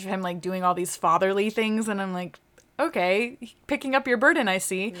montage of him like doing all these fatherly things. And I'm like, okay, picking up your burden, I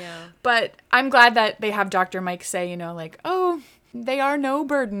see. Yeah. But I'm glad that they have Dr. Mike say, oh, they are no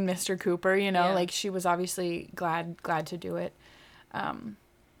burden, Mr. Cooper. Like she was obviously glad to do it.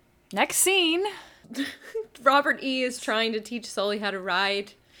 Next scene. Robert E. is trying to teach Sully how to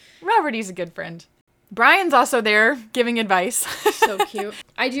ride. Robert E.'s a good friend. Brian's also there giving advice. So cute.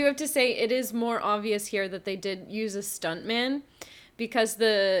 I do have to say it is more obvious here that they did use a stuntman because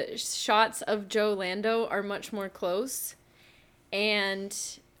the shots of Joe Lando are much more close. And,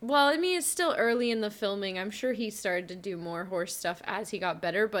 well, I mean, it's still early in the filming. I'm sure he started to do more horse stuff as he got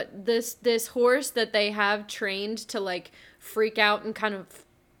better. But this horse that they have trained to, like, freak out and kind of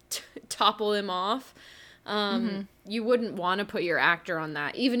topple him off, you wouldn't want to put your actor on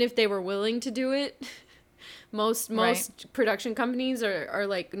that, even if they were willing to do it. Most production companies are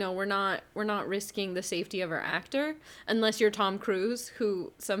like, no, we're not risking the safety of our actor unless you're Tom Cruise,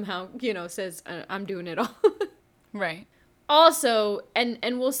 who somehow says I'm doing it all. Right. Also,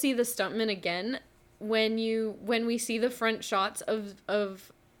 and we'll see the stuntman again when we see the front shots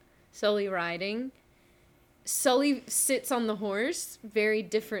of Sully riding. Sully sits on the horse very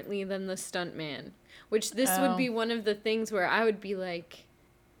differently than the stuntman, which this would be one of the things where I would be like,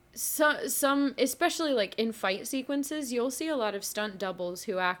 some especially like in fight sequences, you'll see a lot of stunt doubles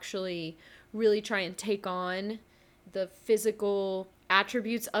who actually really try and take on the physical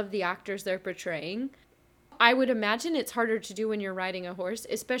attributes of the actors they're portraying. I would imagine it's harder to do when you're riding a horse,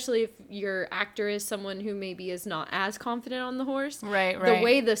 especially if your actor is someone who maybe is not as confident on the horse. Right. The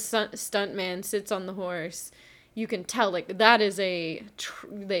way the stuntman sits on the horse, you can tell like that is a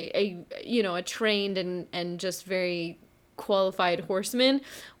trained and just very qualified horseman.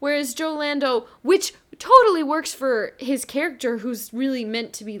 Whereas Joe Lando, which totally works for his character, who's really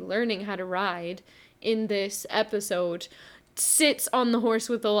meant to be learning how to ride in this episode, sits on the horse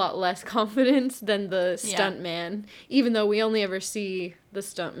with a lot less confidence than the stuntman, even though we only ever see the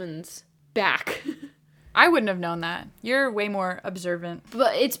stuntman's back. I wouldn't have known that. You're way more observant.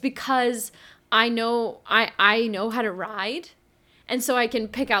 But it's because I know how to ride, and so I can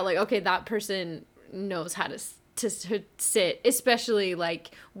pick out like, okay, that person knows how to sit, especially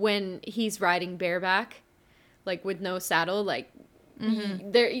like when he's riding bareback, like with no saddle, like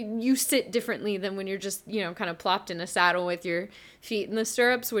you sit differently than when you're just, kind of plopped in a saddle with your feet in the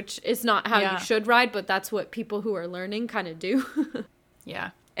stirrups, which is not how you should ride, but that's what people who are learning kind of do.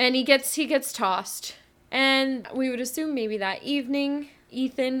 Yeah. And he gets tossed. And we would assume maybe that evening,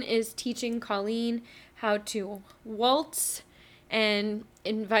 Ethan is teaching Colleen how to waltz and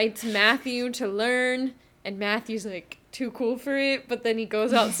invites Matthew to learn. And Matthew's like too cool for it, but then he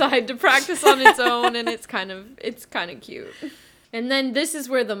goes outside to practice on his own, and it's kind of cute. And then this is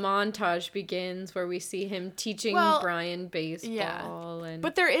where the montage begins, where we see him teaching Brian baseball. Yeah.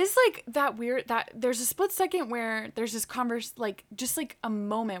 But there is like that there's a split second where there's this just like a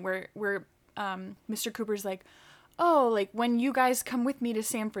moment where Mr. Cooper's like, oh, like when you guys come with me to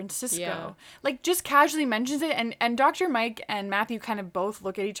San Francisco, like just casually mentions it. And Dr. Mike and Matthew kind of both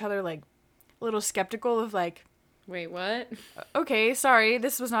look at each other like a little skeptical of like, wait, what? Okay, sorry,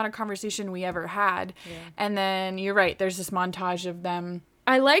 this was not a conversation we ever had. Yeah. And then you're right, there's this montage of them.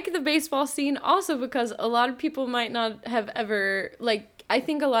 I like the baseball scene also because a lot of people might not have ever, like, I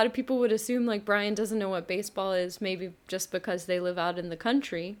think a lot of people would assume, like, Brian doesn't know what baseball is, maybe just because they live out in the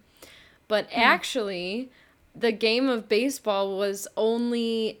country. But actually, the game of baseball was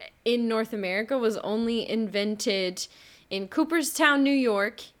only, in North America, was only invented in Cooperstown, New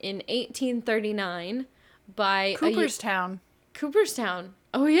York in 1839. By Cooperstown.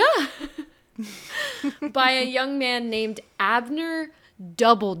 Oh, yeah. By a young man named Abner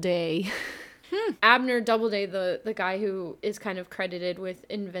Doubleday. Abner Doubleday, the guy who is kind of credited with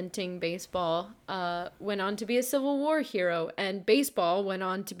inventing baseball, went on to be a Civil War hero, and baseball went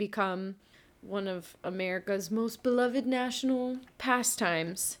on to become one of America's most beloved national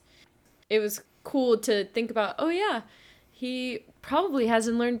pastimes. It was cool to think about, oh yeah, he probably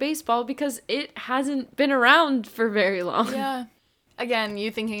hasn't learned baseball because it hasn't been around for very long. Yeah. Again,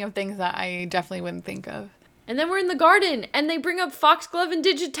 you thinking of things that I definitely wouldn't think of. And then we're in the garden, and they bring up Foxglove and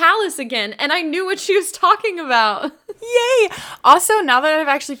Digitalis again, and I knew what she was talking about. Yay! Also, now that I've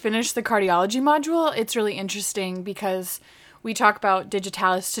actually finished the cardiology module, it's really interesting because we talk about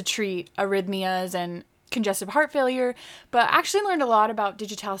digitalis to treat arrhythmias and congestive heart failure, but I actually learned a lot about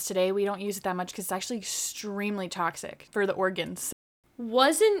digitalis today. We don't use it that much because it's actually extremely toxic for the organs.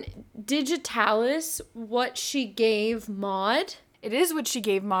 Wasn't digitalis what she gave Maud? It is what she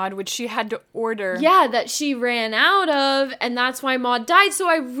gave Maud, which she had to order. Yeah, that she ran out of, and that's why Maud died. So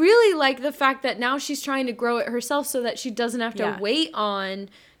I really like the fact that now she's trying to grow it herself so that she doesn't have to wait on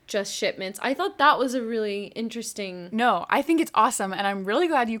just shipments. I thought that was a really interesting... No, I think it's awesome, and I'm really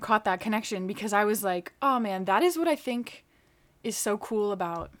glad you caught that connection, because I was like, oh man, that is what I think is so cool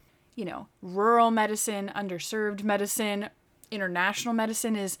about, you know, rural medicine, underserved medicine, international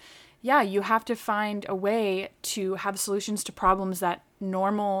medicine is... Yeah, you have to find a way to have solutions to problems that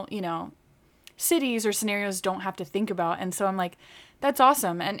normal, you know, cities or scenarios don't have to think about. And so I'm like, that's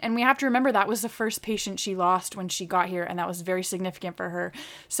awesome. And we have to remember that was the first patient she lost when she got here, and that was very significant for her.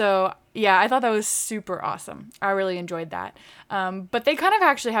 So yeah, I thought that was super awesome. I really enjoyed that. But they kind of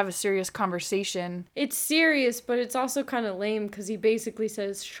actually have a serious conversation. It's serious, but it's also kind of lame because he basically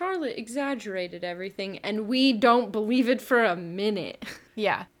says Charlotte exaggerated everything, and we don't believe it for a minute.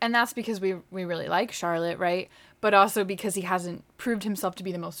 Yeah, and that's because we really like Charlotte, right? But also because he hasn't proved himself to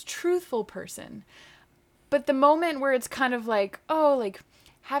be the most truthful person. But the moment where it's kind of like, oh, like,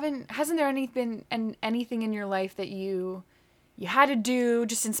 hasn't there anything in your life that you had to do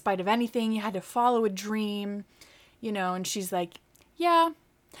just in spite of anything? You had to follow a dream, you know? And she's like, yeah,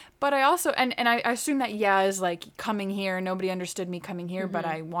 but I also, and I assume that is like coming here. Nobody understood me coming here, but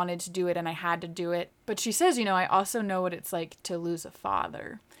I wanted to do it and I had to do it. But she says, you know, I also know what it's like to lose a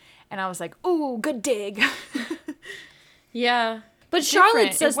father. And I was like, ooh, good dig. Yeah. But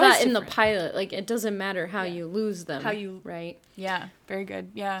Charlotte says that in the pilot. Like, it doesn't matter how you lose them. Right? Yeah, very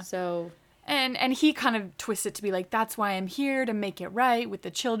good. Yeah. So... And he kind of twists it to be like, that's why I'm here, to make it right with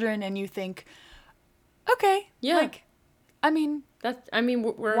the children. And you think, okay. Yeah. Like,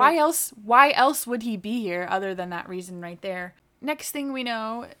 we're... Why else would he be here other than that reason right there? Next thing we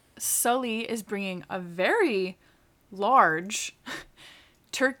know, Sully is bringing a very large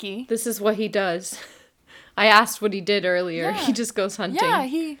turkey. This is what he does. I asked what he did earlier. Yeah. He just goes hunting. Yeah,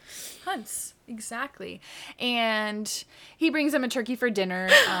 he hunts. Exactly. And he brings them a turkey for dinner.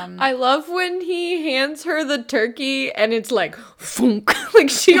 I love when he hands her the turkey and it's like, funk. Like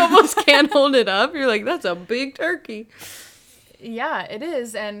she almost can't hold it up. You're like, that's a big turkey. Yeah, it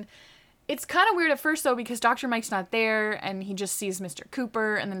is. And it's kind of weird at first, though, because Dr. Mike's not there and he just sees Mr.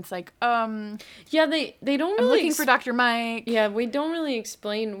 Cooper. And then it's like, yeah, they don't really... I'm looking for Dr. Mike. Yeah, we don't really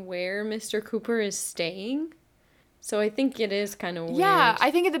explain where Mr. Cooper is staying. So I think it is kind of weird. Yeah,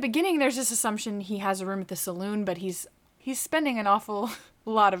 I think at the beginning there's this assumption he has a room at the saloon, but he's spending an awful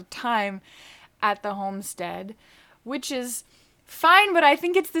lot of time at the homestead, which is fine, but I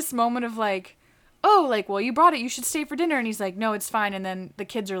think it's this moment of like, oh, like, well, you brought it, you should stay for dinner. And he's like, no, it's fine. And then the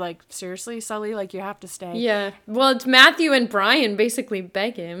kids are like, seriously, Sully, like, you have to stay. Yeah. Well, it's Matthew and Brian basically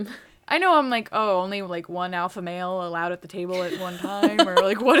beg him. I know, I'm like, oh, only like one alpha male allowed at the table at one time, or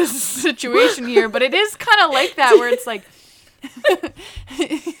like, what is the situation here? But it is kind of like that, where it's like,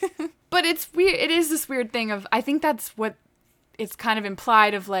 but it's weird. It is this weird thing of, I think that's what it's kind of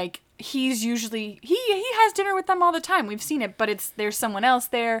implied of, like, he's usually, he has dinner with them all the time. We've seen it, but there's someone else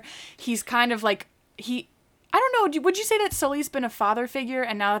there. He's kind of like, I don't know, would you say that Sully's been a father figure,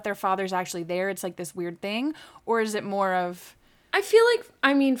 and now that their father's actually there, it's like this weird thing? Or is it more of... I feel like,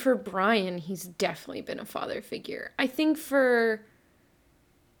 I mean, for Brian, he's definitely been a father figure. I think for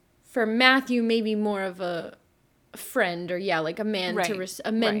Matthew, maybe more of a friend, or like a man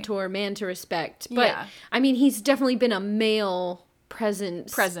a mentor, man to respect. But yeah. I mean, he's definitely been a male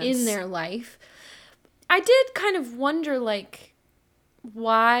presence in their life. I did kind of wonder, like,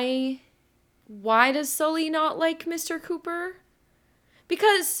 why does Sully not like Mr. Cooper?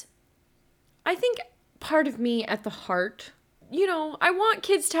 Because I think part of me at the heart, you know, I want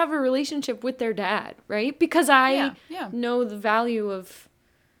kids to have a relationship with their dad, right? Because I know the value of,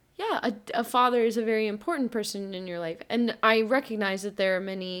 a father is a very important person in your life. And I recognize that there are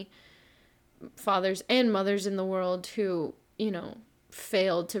many fathers and mothers in the world who, you know,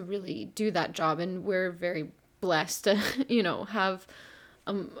 failed to really do that job. And we're very blessed to, you know, have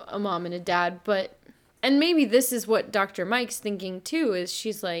a mom and a dad. And maybe this is what Dr. Mike's thinking too, is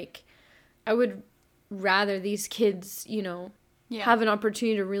she's like, I would rather these kids, you know, have an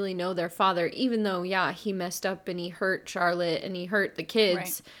opportunity to really know their father, even though, he messed up and he hurt Charlotte and he hurt the kids,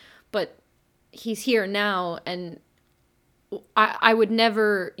 right. But he's here now, and I would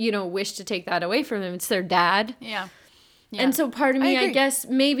never, you know, wish to take that away from them. It's their dad. Yeah. And so part of me, I guess,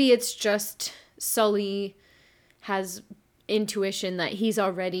 maybe it's just Sully has intuition that he's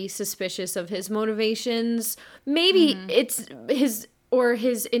already suspicious of his motivations. Maybe it's his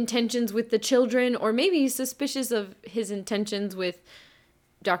intentions with the children, or maybe he's suspicious of his intentions with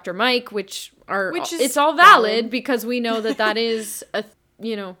Dr. Mike, which is it's all valid because we know that is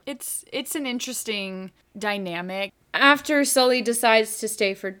it's an interesting dynamic. After Sully decides to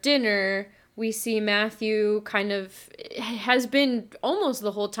stay for dinner, we see Matthew kind of has been almost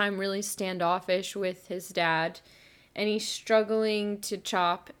the whole time really standoffish with his dad, and he's struggling to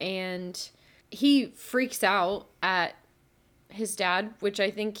chop, and he freaks out at his dad, which I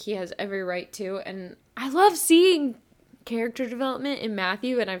think he has every right to. And I love seeing character development in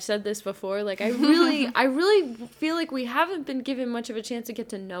Matthew, and I've said this before, like I really feel like we haven't been given much of a chance to get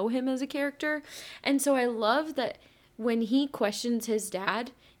to know him as a character. And so I love that when he questions his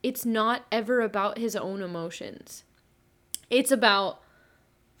dad, it's not ever about his own emotions. It's about,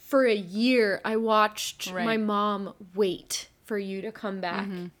 for a year I watched my mom wait for you to come back.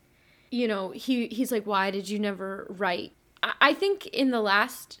 You know, he's like, why did you never write? I think in the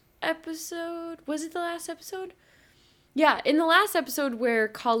last episode, was it the last episode? Yeah, in the last episode where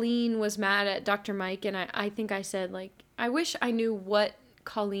Colleen was mad at Dr. Mike, and I think I said, like, I wish I knew what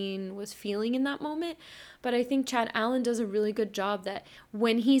Colleen was feeling in that moment, but I think Chad Allen does a really good job that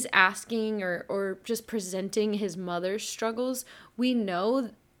when he's asking or just presenting his mother's struggles, we know,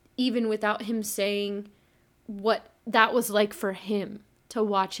 even without him saying, what that was like for him to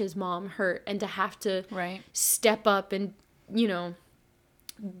watch his mom hurt and to have to step up and, you know,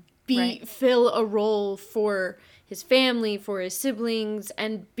 fill a role for his family, for his siblings,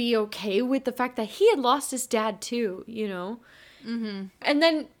 and be okay with the fact that he had lost his dad too, you know? And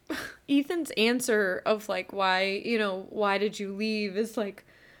then Ethan's answer of like, why did you leave, is like,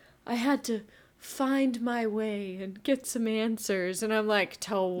 I had to find my way and get some answers. And I'm like,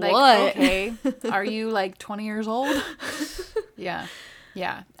 to like, what? Okay, are you like 20 years old? Yeah.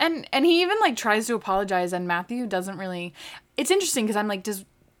 And he even like tries to apologize, and Matthew doesn't really. It's interesting because I'm like, does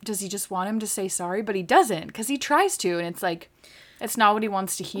he just want him to say sorry? But he doesn't, because he tries to, and it's like, it's not what he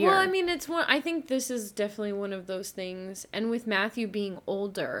wants to hear. Well, I mean, I think this is definitely one of those things. And with Matthew being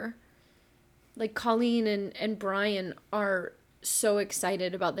older, like Colleen and Brian are so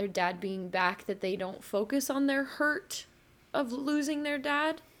excited about their dad being back that they don't focus on their hurt of losing their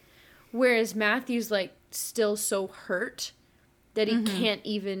dad. Whereas Matthew's like still so hurt that he can't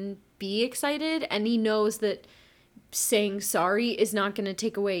even be excited. And he knows that saying sorry is not going to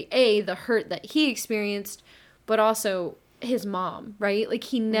take away the hurt that he experienced, but also his mom, right? Like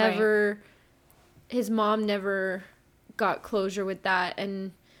his mom never got closure with that.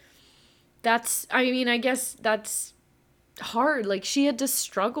 And I guess that's hard. Like, she had to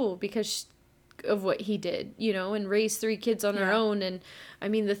struggle because of what he did, you know, and raise 3 kids on her own. And I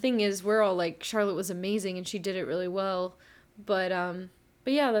mean, the thing is, we're all like, Charlotte was amazing and she did it really well. But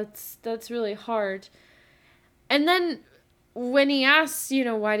yeah, that's really hard. And then when he asks, you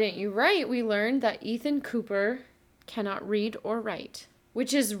know, why didn't you write, we learned that Ethan Cooper cannot read or write,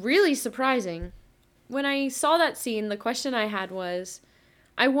 which is really surprising. When I saw that scene, the question I had was,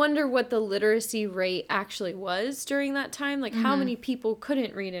 I wonder what the literacy rate actually was during that time. Like, how many people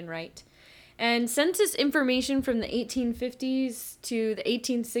couldn't read and write? And census information from the 1850s to the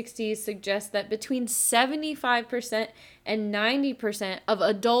 1860s suggests that between 75% and 90% of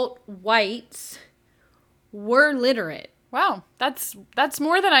adult whites were literate. Wow, that's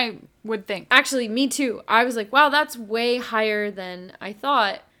more than I would think. Actually, me too. I was like, wow, that's way higher than I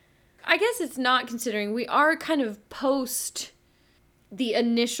thought. I guess it's not, considering we are kind of post the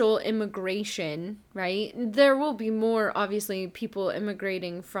initial immigration, right? There will be more, obviously, people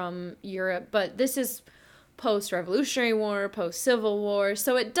immigrating from Europe, but this is post-Revolutionary War, post-Civil War,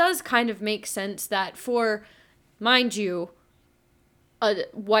 so it does kind of make sense that for, mind you,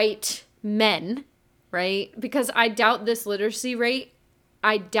 white men, right? Because I doubt this literacy rate,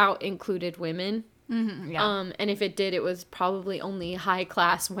 included women. And if it did, it was probably only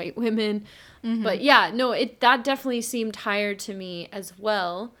high-class white women. But yeah, no, that definitely seemed higher to me as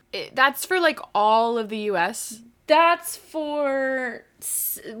well. That's for like all of the U.S.? That's for,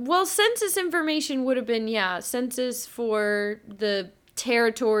 well, census information would have been, census for the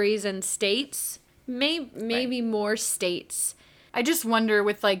territories and states. Maybe more states. I just wonder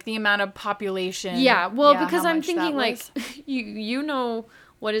with like the amount of population. Yeah, well, because I'm thinking like, you know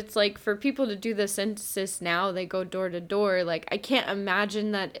what it's like for people to do the census now. They go door to door. Like, I can't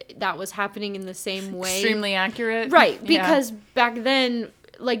imagine that was happening in the same way. Extremely accurate. Right, because back then,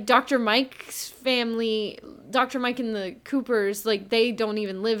 like, Dr. Mike's family, Dr. Mike and the Coopers, like, they don't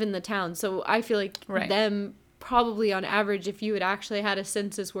even live in the town. So I feel like them probably on average, if you had actually had a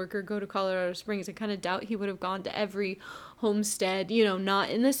census worker go to Colorado Springs, I kind of doubt he would have gone to every homestead, not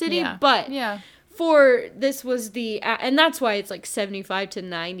in the city. Yeah. But yeah. for this was and that's why it's like 75 to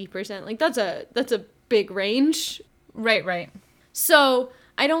 90%. Like that's a big range. Right. So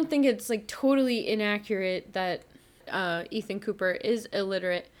I don't think it's like totally inaccurate that Ethan Cooper is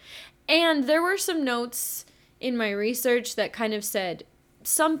illiterate. And there were some notes in my research that kind of said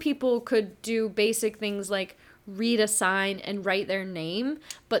some people could do basic things like read a sign and write their name,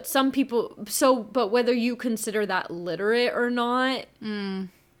 but some people, but whether you consider that literate or not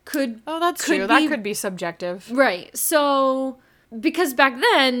could... Oh, that's true. That could be subjective. Right. So, because back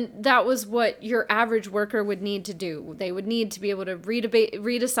then, that was what your average worker would need to do. They would need to be able to read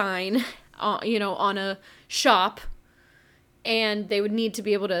a sign, on a shop, and they would need to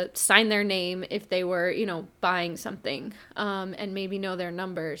be able to sign their name if they were, buying something, and maybe know their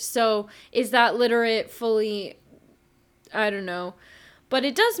numbers. So is that literate fully? I don't know. But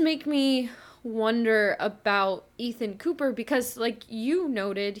it does make me wonder about Ethan Cooper because, like you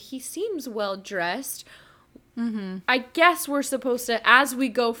noted, he seems well dressed. Mm-hmm. I guess we're supposed to, as we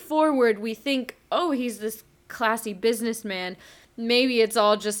go forward, we think, oh, he's this classy businessman. Maybe it's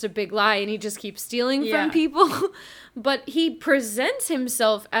all just a big lie and he just keeps stealing from people. But he presents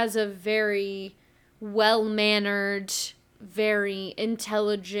himself as a very well-mannered, very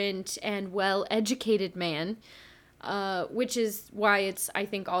intelligent, and well-educated man. Which is why it's, I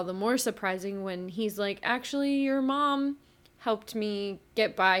think, all the more surprising when he's like, actually, your mom helped me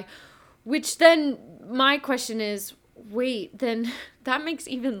get by. Which then, my question is, wait, then that makes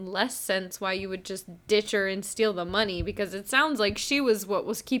even less sense why you would just ditch her and steal the money, because it sounds like she was what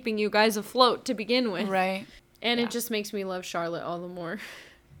was keeping you guys afloat to begin with. Right. And it just makes me love Charlotte all the more.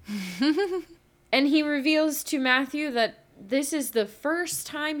 And he reveals to Matthew that this is the first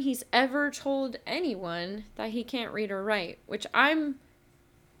time he's ever told anyone that he can't read or write, which I'm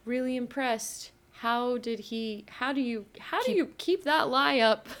really impressed. How do you keep that lie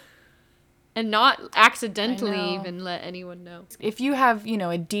up and not accidentally even let anyone know? If you have,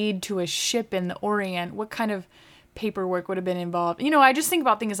 a deed to a ship in the Orient, what kind of paperwork would have been involved? I just think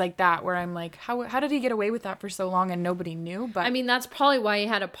about things like that where I'm like, how did he get away with that for so long and nobody knew? But I mean, that's probably why he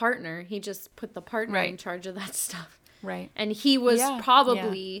had a partner. He just put the partner in charge of that stuff. Right. And he was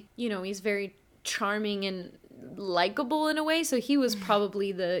probably, he's very charming and likable in a way. So he was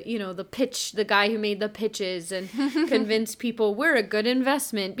probably the guy who made the pitches and convinced people we're a good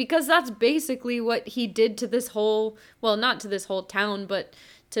investment, because that's basically what he did to this whole, well, not to this whole town, but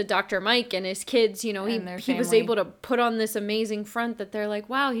to Dr. Mike and his kids. He was able to put on this amazing front that they're like,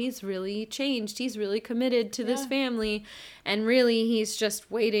 wow, he's really changed. He's really committed to this family. And really he's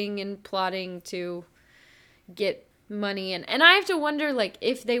just waiting and plotting to get money. And I have to wonder, like,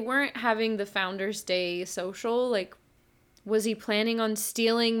 if they weren't having the Founders Day social, like, was he planning on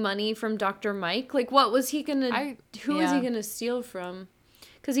stealing money from Dr. Mike? Like, what was he gonna, who was he gonna steal from?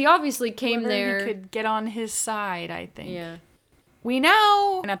 Because he obviously came there. He could get on his side, I think. Yeah. We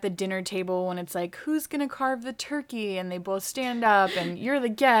know, and at the dinner table when it's like, who's gonna carve the turkey? And they both stand up and you're the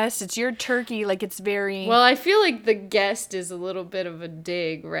guest, it's your turkey. Like, it's very... Well, I feel like the guest is a little bit of a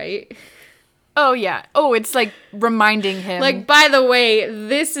dig, right? Oh, yeah. Oh, it's like reminding him. Like, by the way,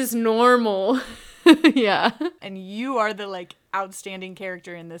 this is normal. Yeah. And you are the, like, outstanding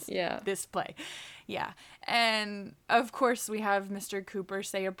character in this play. Yeah. And, of course, we have Mr. Cooper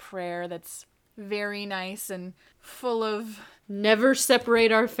say a prayer that's very nice and full of... Never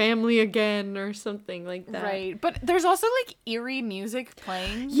separate our family again, or something like that. Right. But there's also, like, eerie music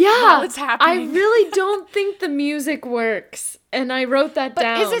playing while it's happening. I really don't think the music works. And I wrote that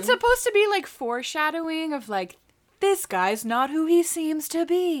down. But is it supposed to be, like, foreshadowing of, like, this guy's not who he seems to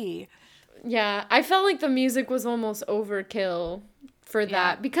be? Yeah, I felt like the music was almost overkill for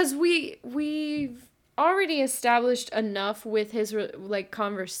that. Because we've already established enough with his, like,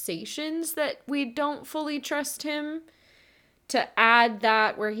 conversations that we don't fully trust him. To add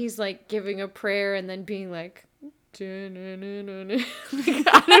that where he's, like, giving a prayer and then being like... I don't know,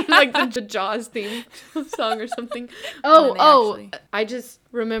 like the Jaws theme song or something. I just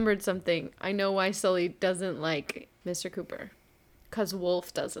remembered something. I know why Sully doesn't like Mr. Cooper. Because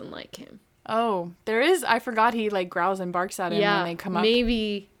Wolf doesn't like him. Oh, there is... I forgot he, like, growls and barks at him when they come up.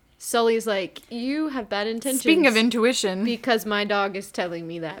 Maybe Sully's like, you have bad intentions. Speaking of intuition. Because my dog is telling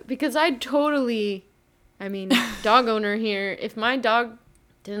me that. Because I totally... I mean, dog owner here, if my dog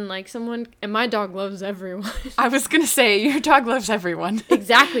didn't like someone, and my dog loves everyone. I was going to say, your dog loves everyone.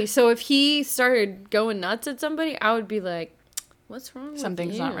 Exactly. So if he started going nuts at somebody, I would be like, What's wrong with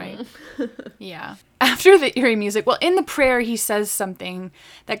Something's you? not right. Yeah. After the eerie music, well, in the prayer, he says something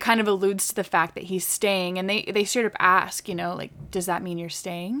that kind of alludes to the fact that he's staying. And they straight up ask, like, does that mean you're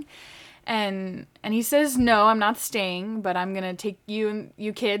staying? And he says, no, I'm not staying, but I'm going to take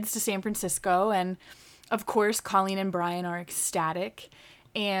you kids to San Francisco. And, of course, Colleen and Brian are ecstatic.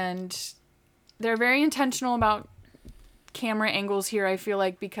 And they're very intentional about camera angles here, I feel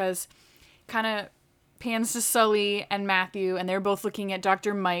like, because kind of pans to Sully and Matthew, and they're both looking at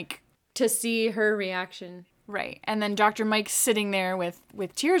Dr. Mike. To see her reaction. Right. And then Dr. Mike's sitting there with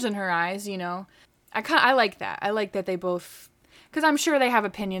tears in her eyes, I like that. I like that they both, because I'm sure they have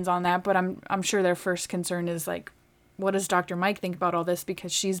opinions on that, but I'm sure their first concern is like, what does Dr. Mike think about all this?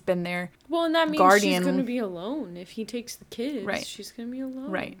 Because she's been their Well, and that means guardian. she's going to be alone. If he takes the kids, Right. She's going to be alone.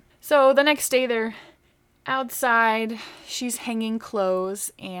 Right. So the next day they're outside, she's hanging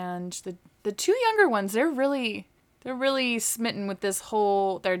clothes, and the two younger ones, they're really smitten with this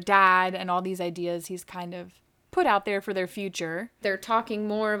whole, their dad and all these ideas he's kind of put out there for their future. They're talking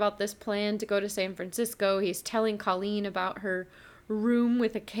more about this plan to go to San Francisco. He's telling Colleen about her room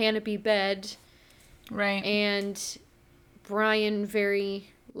with a canopy bed. Right. And Brian, very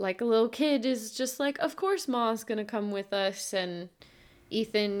like a little kid, is just like, of course Ma's gonna come with us. And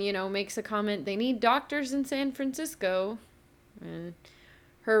Ethan, makes a comment, they need doctors in San Francisco. And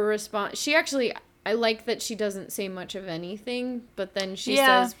her response, I like that she doesn't say much of anything, but then she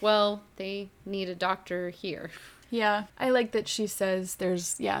says, well, they need a doctor here. Yeah. I like that she says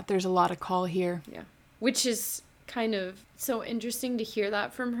there's a lot of call here. Yeah. Which is kind of so interesting to hear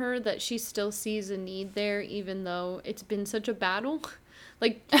that from her, that she still sees a need there, even though it's been such a battle.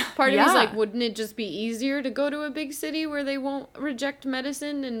 Like, part of me is like, wouldn't it just be easier to go to a big city where they won't reject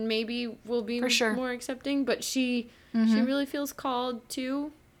medicine and maybe will be more accepting? But she really feels called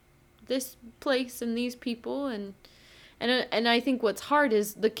to this place and these people, and I think what's hard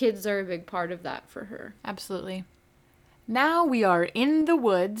is the kids are a big part of that for her. Absolutely. Now we are in the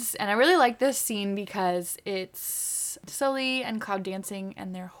woods, and I really like this scene because it's Sully and Cloud dancing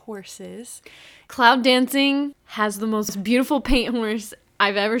and their horses. Cloud dancing has the most beautiful paint horse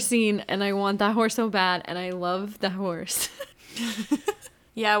I've ever seen, and I want that horse so bad, and I love the horse.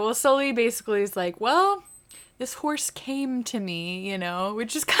 Yeah, well, Sully basically is like, well, this horse came to me,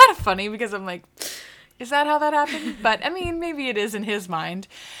 which is kind of funny because I'm like, is that how that happened? But, I mean, maybe it is in his mind.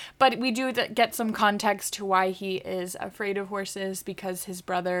 But we do get some context to why he is afraid of horses, because his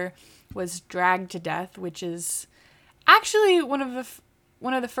brother was dragged to death, which is actually one of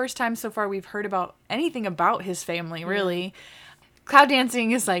the first times so far we've heard about anything about his family, really. Cloud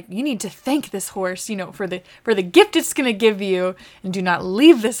dancing is like, you need to thank this horse, for the gift it's going to give you, and do not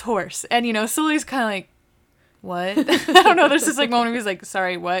leave this horse. And, Sully's kind of like, what? I don't know. There's this moment where he's like,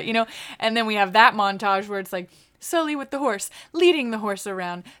 sorry, what? And then we have that montage where it's like, Sully with the horse, leading the horse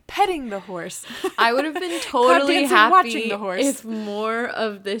around, petting the horse. I would have been totally happy watching the horse if more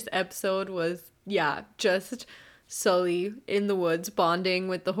of this episode was, just Sully in the woods bonding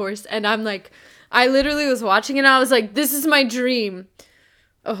with the horse. And I'm like, I literally was watching it and I was like, this is my dream.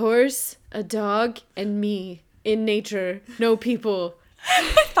 A horse, a dog, and me in nature. No people.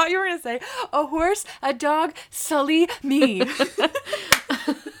 I thought you were going to say, a horse, a dog, Sully, me.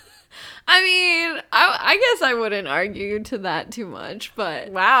 I mean, I guess I wouldn't argue to that too much,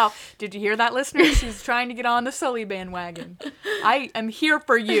 but... Wow. Did you hear that, listeners? She's trying to get on the Sully bandwagon. I am here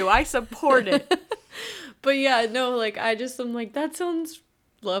for you. I support it. But yeah, no, like, I'm like, that sounds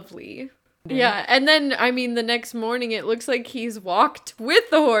lovely. Yeah, and then, I mean, the next morning, it looks like he's walked with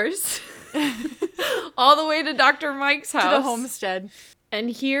the horse all the way to Dr. Mike's house. To the homestead. And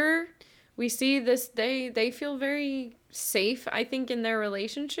here we see this, they feel very safe, I think, in their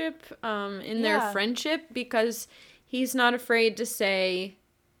relationship, in their friendship, because he's not afraid to say,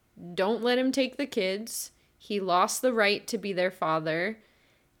 don't let him take the kids. He lost the right to be their father.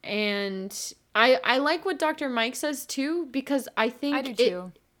 And I like what Dr. Mike says, too, because I think I do,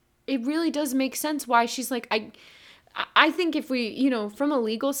 too. It really does make sense why she's like, I think if we, from a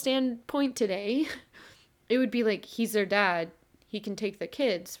legal standpoint today, it would be like, he's their dad. He can take the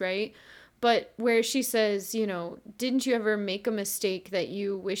kids, right? But where she says, didn't you ever make a mistake that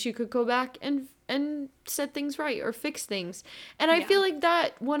you wish you could go back and set things right or fix things? And I feel like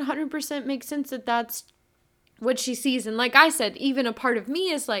that 100% makes sense, that that's what she sees. And like I said, even a part of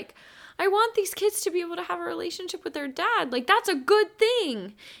me is like, I want these kids to be able to have a relationship with their dad. Like, that's a good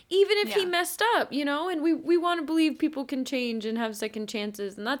thing. Even if he messed up, and we want to believe people can change and have second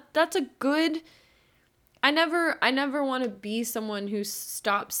chances. And that's a good... I never want to be someone who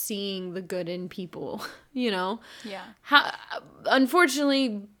stops seeing the good in people, Yeah.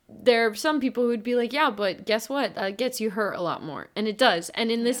 Unfortunately, there are some people who would be like, yeah, but guess what? That gets you hurt a lot more. And it does.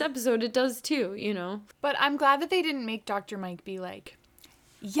 And in this episode, it does too, you know? But I'm glad that they didn't make Dr. Mike be like,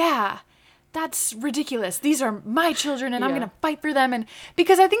 yeah, that's ridiculous. These are my children and I'm going to fight for them. And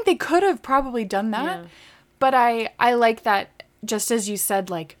because I think they could have probably done that. Yeah. But I like that, just as you said,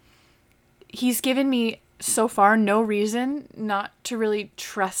 like, he's given me so far no reason not to really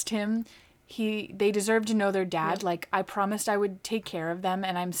trust him. They deserve to know their dad. Yep. Like, I promised I would take care of them,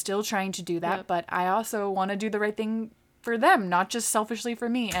 and I'm still trying to do that. Yep. But I also want to do the right thing for them, not just selfishly for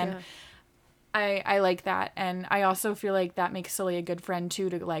me. And I like that. And I also feel like that makes Sully a good friend, too,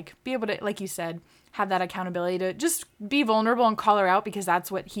 to, like, be able to, like you said, have that accountability to just be vulnerable and call her out because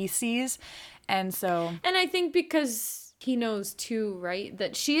that's what he sees. And so... And I think because he knows, too, right,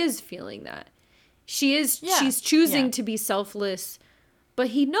 that she is feeling that. She's choosing to be selfless, but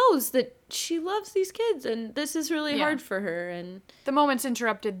he knows that she loves these kids and this is really hard for her. And the moment's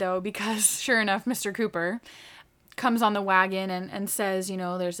interrupted, though, because sure enough, Mr. Cooper comes on the wagon and says, you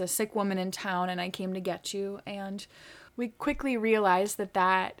know, there's a sick woman in town and I came to get you. And we quickly realize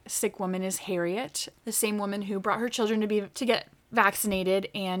that sick woman is Harriet, the same woman who brought her children to get vaccinated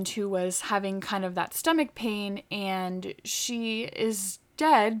and who was having kind of that stomach pain, and she is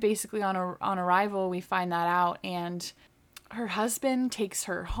dead basically on arrival. We find that out, and her husband takes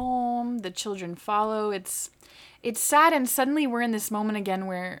her home. The children follow. It's sad, and suddenly we're in this moment again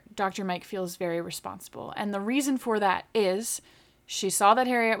where Dr. Mike feels very responsible. And the reason for that is she saw that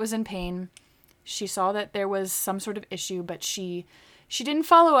Harriet was in pain. She saw that there was some sort of issue, but she didn't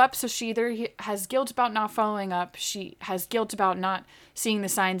follow up, so she either has guilt about not following up, she has guilt about not seeing the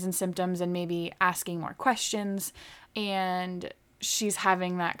signs and symptoms and maybe asking more questions, and she's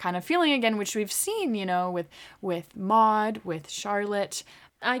having that kind of feeling again, which we've seen, you know, with Maude, with Charlotte.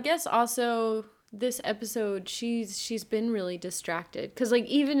 I guess also this episode, she's been really distracted. Because, like,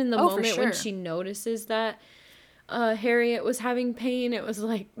 even in the moment when she notices that Harriet was having pain, it was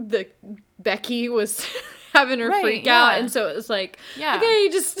like Becky was having her freak out. And so it was like, okay,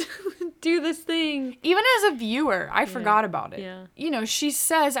 just do this thing. Even as a viewer, I forgot about it. Yeah. You know, she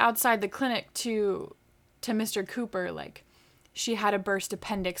says outside the clinic to Mr. Cooper, like, she had a burst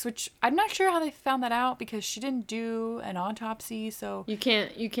appendix, which I'm not sure how they found that out because she didn't do an autopsy, so you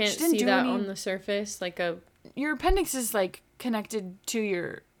can't see that on the surface, like your appendix is like connected to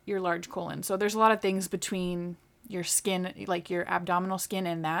your large colon, so there's a lot of things between your skin, like your abdominal skin,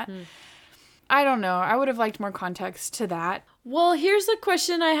 and that. I don't know. I would have liked more context to that. Well, here's a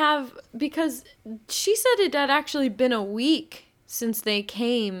question I have, because she said it had actually been a week since they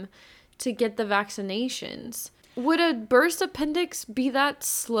came to get the vaccinations. Would a burst appendix be that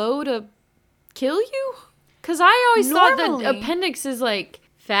slow to kill you? Because I always thought that appendix is, like,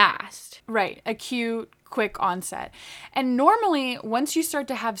 fast. Right. Acute, quick onset. And normally, once you start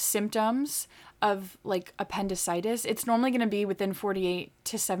to have symptoms of, like, appendicitis, it's normally going to be within 48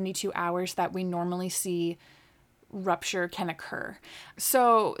 to 72 hours that we normally see rupture can occur.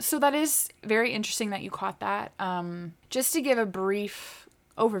 So that is very interesting that you caught that. Just to give a brief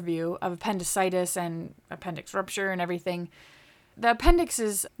overview of appendicitis and appendix rupture and everything. The appendix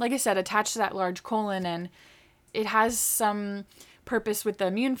is, like I said, attached to that large colon, and it has some purpose with the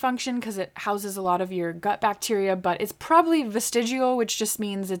immune function because it houses a lot of your gut bacteria, but it's probably vestigial, which just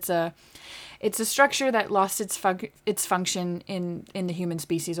means it's a structure that lost its function in the human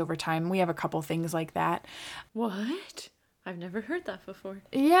species over time. We have a couple things like that. What? I've never heard that before.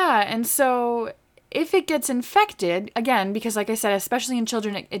 Yeah, and so if it gets infected, again, because like I said, especially in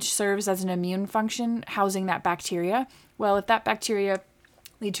children, it serves as an immune function, housing that bacteria. Well, if that bacteria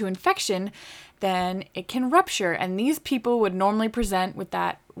lead to infection, then it can rupture. And these people would normally present with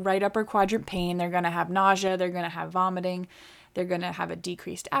that right upper quadrant pain. They're going to have nausea. They're going to have vomiting. They're going to have a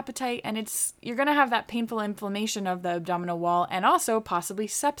decreased appetite. And you're going to have that painful inflammation of the abdominal wall and also possibly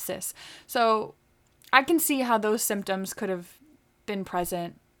sepsis. So I can see how those symptoms could have been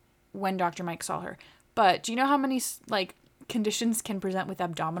present when Dr. Mike saw her. But do you know how many, like, conditions can present with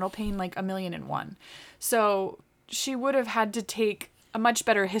abdominal pain? Like 1,000,001. So she would have had to take a much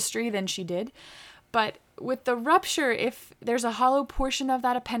better history than she did. But with the rupture, if there's a hollow portion of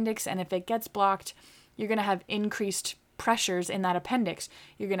that appendix and if it gets blocked, you're going to have increased pressures in that appendix.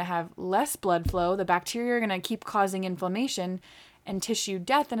 You're going to have less blood flow. The bacteria are going to keep causing inflammation and tissue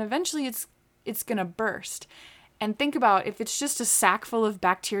death, and eventually it's going to burst. And think about if it's just a sack full of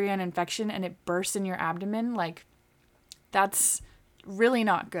bacteria and infection and it bursts in your abdomen, like, that's really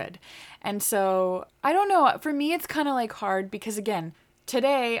not good. And so, I don't know. For me, it's kind of like hard because, again,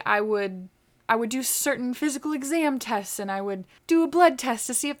 today I would I would do certain physical exam tests, and I would do a blood test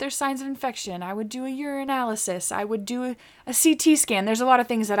to see if there's signs of infection. I would do a urinalysis. I would do a CT scan. There's a lot of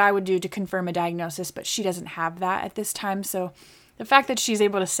things that I would do to confirm a diagnosis, but she doesn't have that at this time. So the fact that she's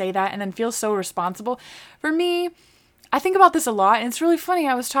able to say that and then feel so responsible, for me, I think about this a lot, and it's really funny.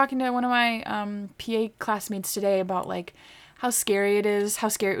 I was talking to one of my PA classmates today about like how scary it is, how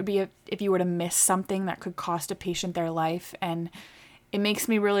scary it would be if you were to miss something that could cost a patient their life. And it makes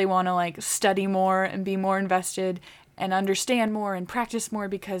me really want to like study more and be more invested and understand more and practice more,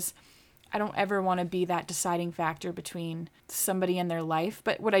 because I don't ever want to be that deciding factor between somebody and their life.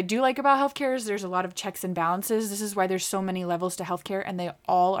 But what I do like about healthcare is there's a lot of checks and balances. This is why there's so many levels to healthcare, and they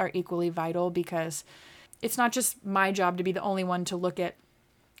all are equally vital, because it's not just my job to be the only one to look at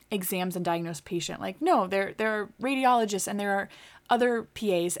exams and diagnose patient. Like, no, there are radiologists, and there are other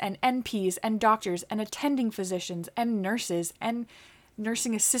PAs and NPs and doctors and attending physicians and nurses and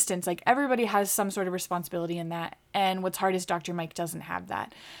nursing assistants. Like, everybody has some sort of responsibility in that. And what's hard is Dr. Mike doesn't have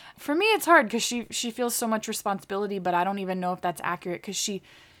that. For me, it's hard because she feels so much responsibility, but I don't even know if that's accurate, because I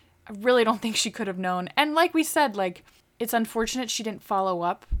really don't think she could have known. And like we said, like, it's unfortunate she didn't follow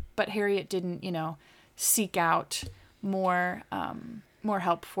up, but Harriet didn't, seek out more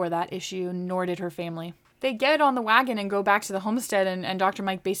help for that issue, nor did her family. They get on the wagon and go back to the homestead, and Dr.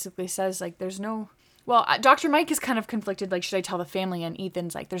 Mike basically says, like, there's no... Well, Dr. Mike is kind of conflicted, like, should I tell the family? And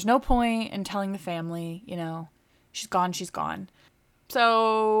Ethan's like, there's no point in telling the family, she's gone, she's gone.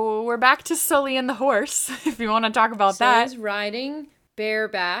 So we're back to Sully and the horse, if you want to talk about that. Sully's riding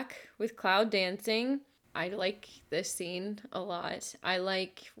bareback with Cloud dancing. I like this scene a lot. I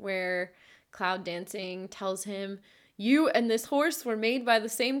like where Cloud dancing tells him, you and this horse were made by the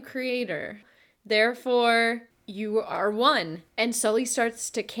same creator. Therefore, you are one. And Sully starts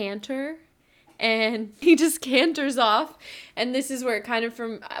to canter, and he just canters off. And this is where it kind of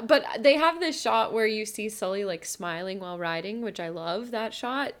but they have this shot where you see Sully like smiling while riding, which I love that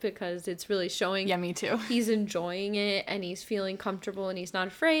shot, because it's really showing. Yeah, me too. He's enjoying it, and he's feeling comfortable, and he's not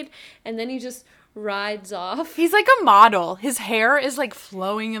afraid. And then he just rides off. He's like a model. His hair is like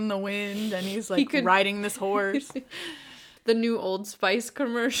flowing in the wind, and he's like riding this horse. The new Old Spice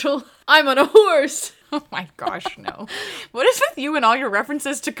commercial. I'm on a horse. Oh my gosh, no. What is with you and all your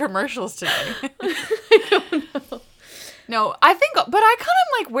references to commercials today? I don't know. No, I think, but I kind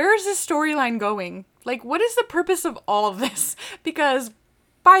of like, where is this storyline going? Like, what is the purpose of all of this? Because,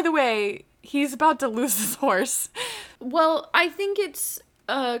 by the way, he's about to lose his horse. Well, I think it's,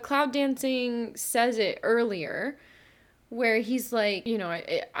 Cloud dancing says it earlier, where he's like,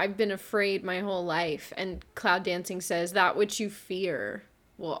 I've been afraid my whole life. And Cloud dancing says, that which you fear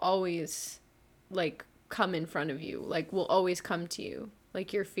will always, like, come in front of you. Like, will always come to you.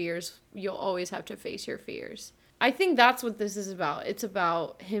 Like, your fears, you'll always have to face your fears. I think that's what this is about. It's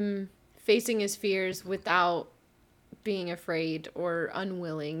about him facing his fears without being afraid or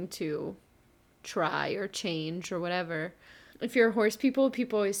unwilling to try or change or whatever. If you're horse people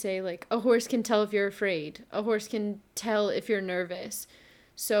always say, like, a horse can tell if you're afraid. A horse can tell if you're nervous.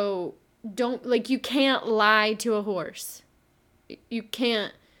 So you can't lie to a horse. You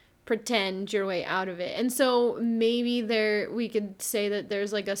can't pretend your way out of it. And so maybe we could say that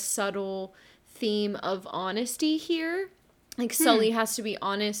there's like a subtle theme of honesty here. Like, Sully has to be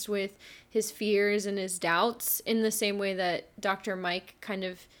honest with his fears and his doubts in the same way that Dr. Mike kind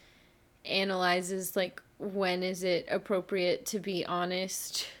of analyzes, like, when is it appropriate to be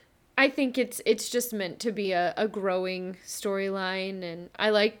honest. I think it's just meant to be a growing storyline, and I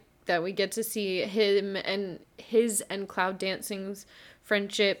like that we get to see him and his and Cloud dancing's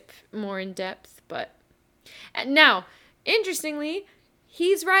friendship more in depth. But now, interestingly,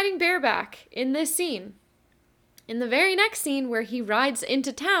 he's riding bareback in this scene. In the very next scene where he rides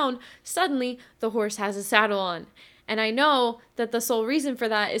into town, suddenly the horse has a saddle on. And I know that the sole reason for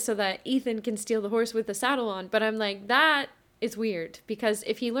that is so that Ethan can steal the horse with the saddle on. But I'm like, that is weird. Because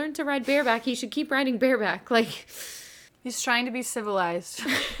if he learned to ride bareback, he should keep riding bareback. Like, he's trying to be civilized.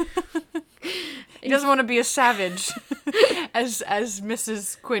 He doesn't want to be a savage, as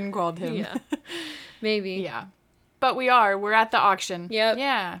Mrs. Quinn called him. Yeah, maybe. Yeah. But we're at the auction. Yep.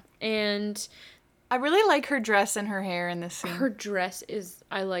 Yeah. And I really like her dress and her hair in this scene. Her dress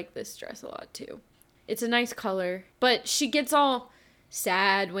I like this dress a lot too. It's a nice color. But she gets all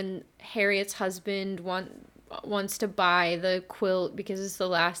sad when Harriet's husband wants to buy the quilt because it's the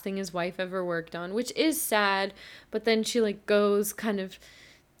last thing his wife ever worked on, which is sad. But then she like goes kind of,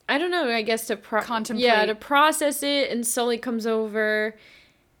 I don't know, I guess to to process it. And Sully comes over,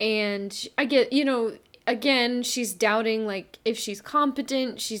 and I get, again, she's doubting, like, if she's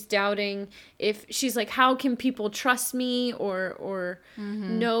competent. She's doubting if she's like, how can people trust me or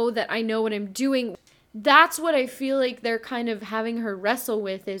know that I know what I'm doing? That's what I feel like they're kind of having her wrestle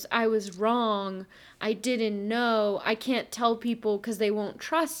with is, I was wrong. I didn't know. I can't tell people because they won't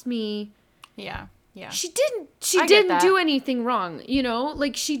trust me. Yeah. Yeah. She didn't do anything wrong, you know?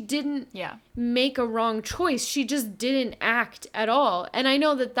 Like, she didn't make a wrong choice. She just didn't act at all. And I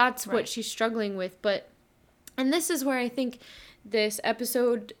know that that's what she's struggling with, but... And this is where I think this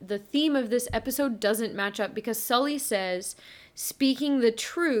episode, the theme of this episode doesn't match up, because Sully says, speaking the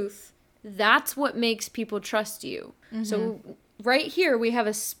truth, that's what makes people trust you. Mm-hmm. So right here, we have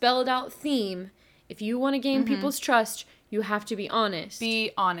a spelled out theme. If you want to gain people's trust, you have to be honest.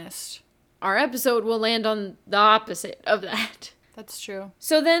 Be honest. Our episode will land on the opposite of that. That's true.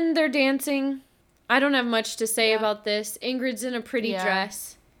 So then they're dancing. I don't have much to say about this. Ingrid's in a pretty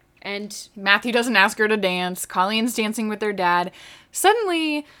dress. And Matthew doesn't ask her to dance. Colleen's dancing with her dad.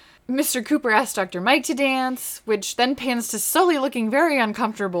 Suddenly, Mr. Cooper asks Dr. Mike to dance, which then pans to Sully looking very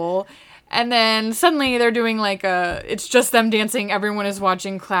uncomfortable. And then suddenly they're doing like it's just them dancing. Everyone is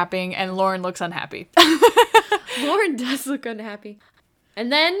watching, clapping, and Lauren looks unhappy. Lauren does look unhappy.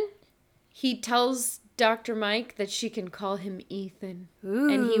 And then he tells Dr. Mike that she can call him Ethan. Ooh.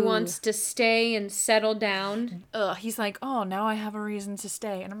 And he wants to stay and settle down. He's like, oh, now I have a reason to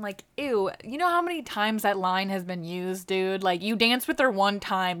stay. And I'm like, ew, you know how many times that line has been used, dude? Like, you danced with her one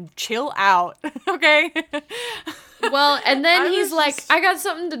time. Chill out. Okay? Well, and then he's like, I got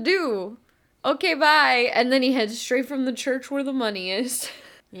something to do. Okay, bye. And then he heads straight from the church where the money is.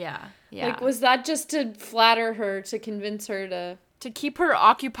 Yeah. Like, was that just to flatter her, to convince her to keep her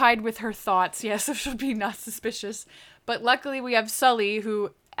occupied with her thoughts, yes, so she'll be not suspicious. But luckily we have Sully,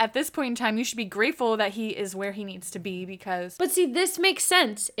 who, at this point in time, you should be grateful that he is where he needs to be, because... But see, this makes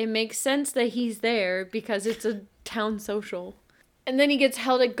sense. It makes sense that he's there, because it's a town social. And then he gets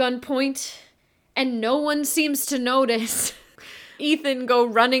held at gunpoint, and no one seems to notice Ethan go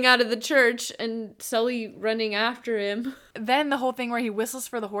running out of the church, and Sully running after him. Then the whole thing where he whistles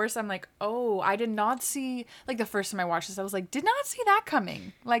for the horse, I'm like, oh, I did not see, like, the first time I watched this, I was like, did not see that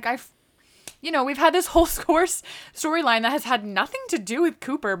coming. Like, we've had this whole horse storyline that has had nothing to do with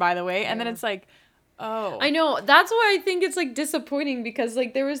Cooper, by the way, and then it's like, oh. I know, that's why I think it's, like, disappointing, because,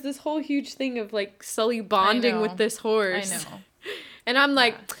 like, there was this whole huge thing of, like, Sully bonding with this horse. I know. And I'm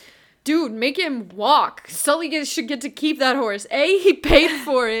like... Dude, make him walk. Sully should get to keep that horse. A, he paid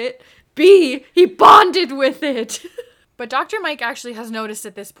for it. B, he bonded with it. But Dr. Mike actually has noticed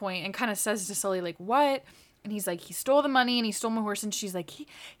at this point and kind of says to Sully, like, what? And he's like, he stole the money and he stole my horse. And she's like,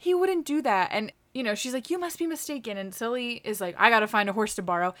 he wouldn't do that. And, she's like, you must be mistaken. And Sully is like, I got to find a horse to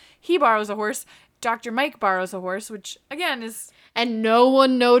borrow. He borrows a horse. Dr. Mike borrows a horse, which, again, is... And no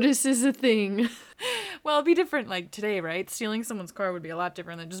one notices a thing. Well, it'd be different, like, today, right? Stealing someone's car would be a lot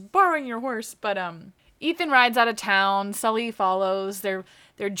different than just borrowing your horse. But, Ethan rides out of town. Sully follows. They're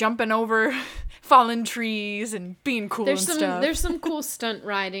jumping over fallen trees and being cool and stuff. There's some cool stunt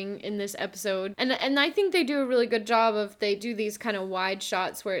riding in this episode. And I think they do a really good job of, they do these kind of wide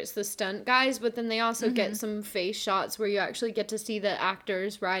shots where it's the stunt guys, but then they also get some face shots where you actually get to see the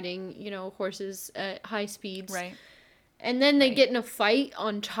actors riding, horses at high speeds. Right. And then they get in a fight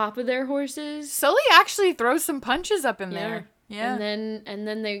on top of their horses. Sully actually throws some punches up in there. Yeah. And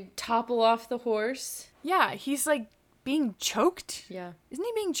then they topple off the horse. Yeah, he's like being choked. Yeah. Isn't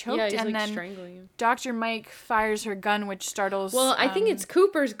he being choked? Yeah, he's and like then strangling him. Dr. Mike fires her gun, which startles... Well, I think it's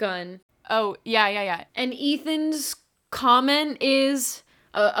Cooper's gun. Oh, yeah. And Ethan's comment is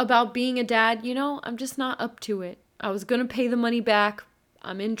about being a dad, I'm just not up to it. I was going to pay the money back.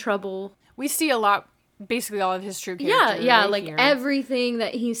 I'm in trouble. We see a lot... Basically all of his true character. Yeah, like here. Everything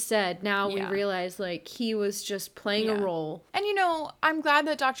that he said. Now we realize, like, he was just playing a role. And, I'm glad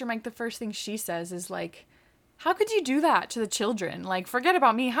that Dr. Mike, the first thing she says is, like, how could you do that to the children? Like, forget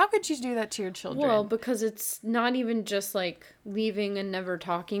about me. How could you do that to your children? Well, because it's not even just, like, leaving and never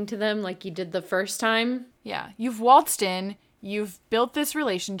talking to them like you did the first time. Yeah. You've waltzed in. You've built this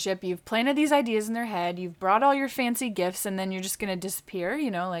relationship. You've planted these ideas in their head. You've brought all your fancy gifts, and then you're just going to disappear,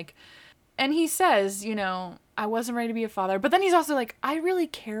 like... And he says, I wasn't ready to be a father. But then he's also like, I really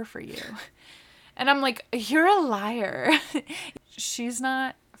care for you. And I'm like, you're a liar. She's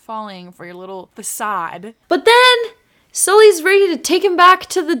not falling for your little facade. But then Sully's ready to take him back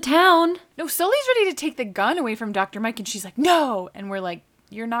to the town. No, Sully's ready to take the gun away from Dr. Mike. And she's like, no. And we're like,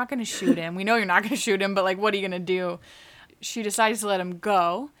 you're not going to shoot him. We know you're not going to shoot him. But, like, what are you going to do? She decides to let him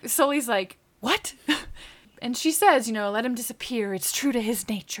go. Sully's like, what? And she says, let him disappear. It's true to his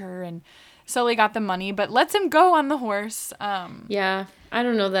nature. And Sully got the money, but lets him go on the horse. Yeah, I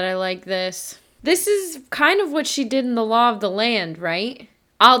don't know that I like this. This is kind of what she did in The Law of the Land, right?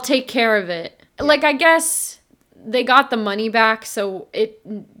 I'll take care of it. Yeah. Like, I guess they got the money back, so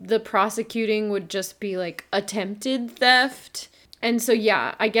the prosecuting would just be, like, attempted theft. And so,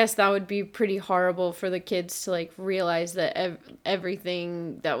 yeah, I guess that would be pretty horrible for the kids to, like, realize that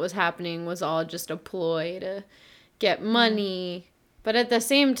everything that was happening was all just a ploy to get money. But at the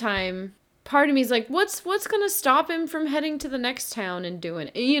same time, part of me is like, what's going to stop him from heading to the next town and doing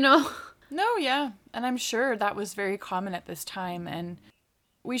it, you know? No, yeah. And I'm sure that was very common at this time. And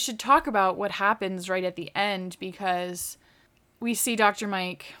we should talk about what happens right at the end, because we see Dr.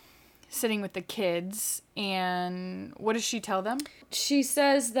 Mike sitting with the kids, and what does she tell them? She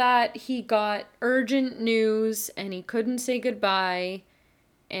says that he got urgent news and he couldn't say goodbye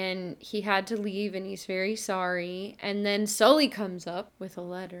and he had to leave and he's very sorry. And then Sully comes up with a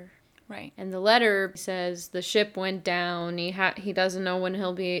letter. Right. And the letter says the ship went down. He doesn't know when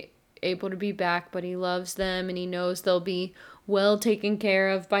he'll be able to be back, but he loves them and he knows they'll be well taken care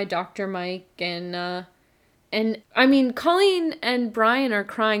of by Dr. Mike. And I mean, Colleen and Brian are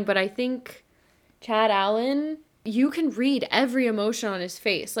crying, but I think Chad Allen, you can read every emotion on his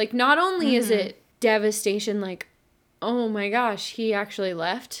face. Like, not only is it devastation, like, oh my gosh, he actually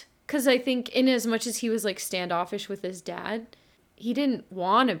left. Because I think in as much as he was, like, standoffish with his dad, he didn't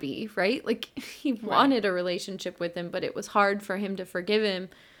want to be, right? Like, he wanted a relationship with him, but it was hard for him to forgive him.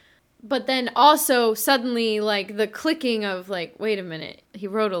 But then also suddenly, like, the clicking of, like, wait a minute, he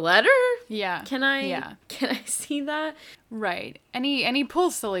wrote a letter? Yeah. Can I see that? Right. And he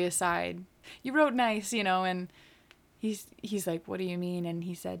pulls Sully aside. You wrote nice, you know, and he's like, what do you mean? And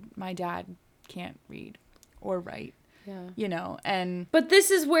he said, my dad can't read or write. Yeah. You know, and... But this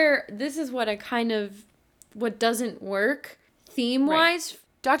is what doesn't work theme-wise. Right.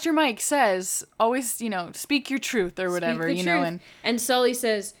 Dr. Mike says, always, you know, speak your truth or whatever, you know, and Sully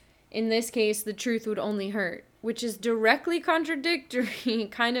says, in this case, the truth would only hurt, which is directly contradictory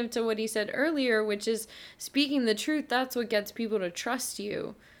kind of to what he said earlier, which is speaking the truth, that's what gets people to trust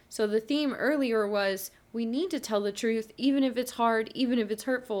you. So the theme earlier was, we need to tell the truth, even if it's hard, even if it's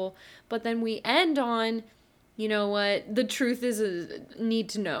hurtful. But then we end on, you know what, the truth is a need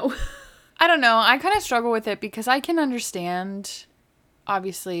to know. I don't know. I kind of struggle with it because I can understand,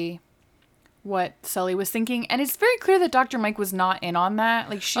 obviously, what Sully was thinking. And it's very clear that Dr. Mike was not in on that.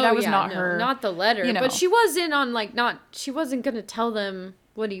 Like, that was not her. Not the letter. You know. But she was in on, like, she wasn't going to tell them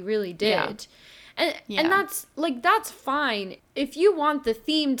what he really did. Yeah. And that's fine. If you want the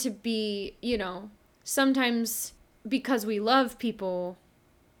theme to be, you know, sometimes because we love people,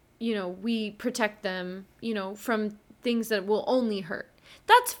 you know, we protect them, you know, from things that will only hurt.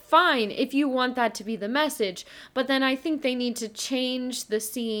 That's fine if you want that to be the message. But then I think they need to change the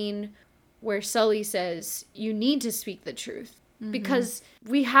scene where Sully says, you need to speak the truth. Mm-hmm. Because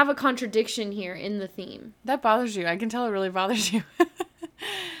we have a contradiction here in the theme. That bothers you. I can tell it really bothers you.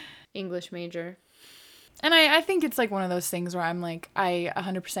 English major. And I think it's like one of those things where I'm like, I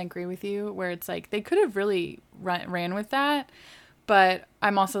 100% agree with you, where it's like, they could have really ran with that. But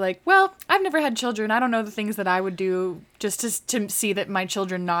I'm also like, well, I've never had children. I don't know the things that I would do just to see that my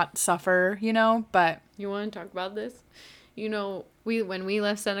children not suffer, you know? But you want to talk about this? You know, when we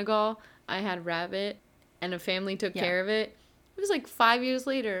left Senegal, I had a rabbit and a family took care of it. It was like 5 years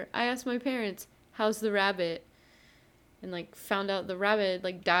later. I asked my parents, how's the rabbit? And like found out the rabbit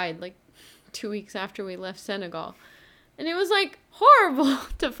like died like 2 weeks after we left Senegal. And it was like horrible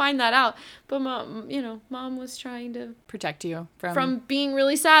to find that out. But mom was trying to protect you from being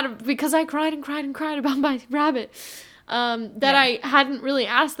really sad because I cried and cried and cried about my rabbit. I hadn't really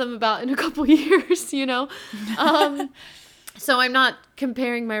asked them about in a couple years, you know. So I'm not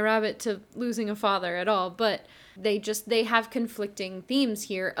comparing my rabbit to losing a father at all, but they have conflicting themes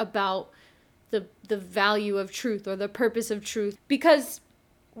here about the value of truth or the purpose of truth, because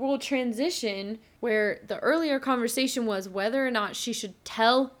we'll transition where the earlier conversation was whether or not she should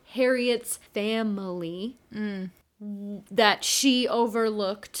tell Harriet's family that she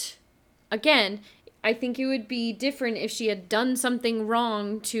overlooked. Again, I think it would be different if she had done something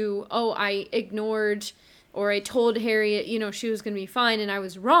wrong I ignored or I told Harriet, you know, she was going to be fine and I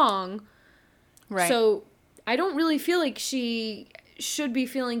was wrong. Right. So I don't really feel like she should be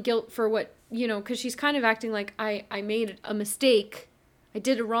feeling guilt for what, you know, because she's kind of acting like I made a mistake. I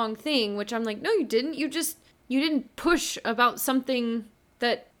did a wrong thing, which I'm like, no, you didn't. You didn't push about something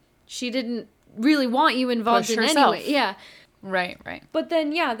that she didn't really want you involved in anyway. Yeah. Right. But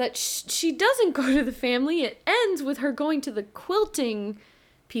then, that she doesn't go to the family. It ends with her going to the quilting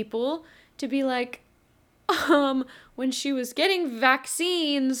people to be like, when she was getting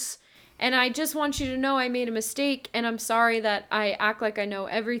vaccines And I just want you to know I made a mistake, and I'm sorry that I act like I know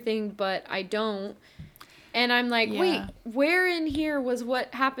everything, but I don't. And I'm like, wait, where in here was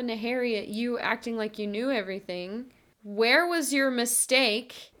what happened to Harriet? You acting like you knew everything. Where was your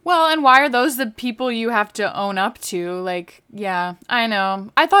mistake? Well, and why are those the people you have to own up to? Like, yeah, I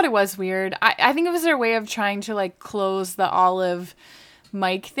know. I thought it was weird. I think it was their way of trying to, like, close the Olive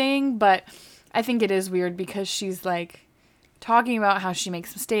Mike thing, but I think it is weird because she's, like, talking about how she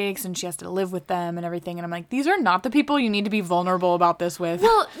makes mistakes and she has to live with them and everything. And I'm like, these are not the people you need to be vulnerable about this with.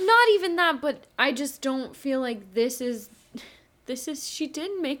 Well, not even that, but I just don't feel like this is, she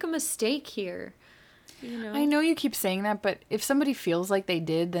did make a mistake here. You know? I know you keep saying that, but if somebody feels like they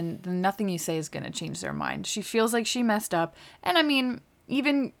did, then nothing you say is going to change their mind. She feels like she messed up. And I mean,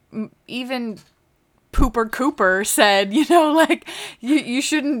 even Pooper Cooper said, you know, like, you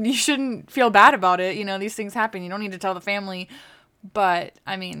shouldn't feel bad about it. You know, these things happen. You don't need to tell the family. But,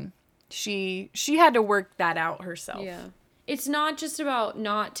 I mean, she had to work that out herself. Yeah. It's not just about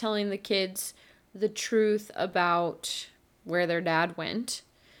not telling the kids the truth about where their dad went,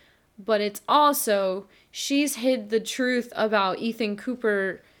 but it's also she's hid the truth about Ethan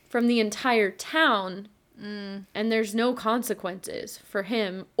Cooper from the entire town. And there's no consequences for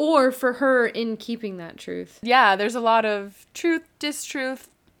him or for her in keeping that truth. Yeah, there's a lot of truth, distruth.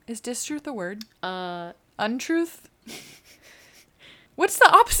 Is distruth a word? Untruth? What's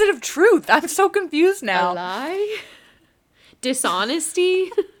the opposite of truth? I'm so confused now. A lie?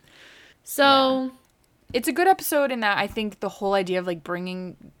 Dishonesty? So... Yeah. It's a good episode in that I think the whole idea of, like,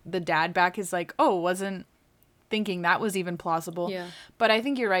 bringing the dad back is like, oh, wasn't thinking that was even plausible. Yeah. But I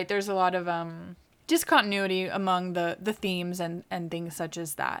think you're right. There's a lot of discontinuity among the themes and things such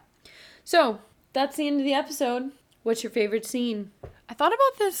as that. So, that's the end of the episode. What's your favorite scene? I thought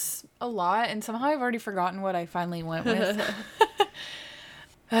about this a lot, and somehow I've already forgotten what I finally went with.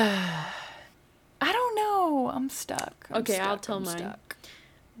 I don't know. I'm stuck. I'll tell mine.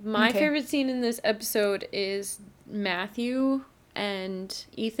 My favorite scene in this episode is Matthew and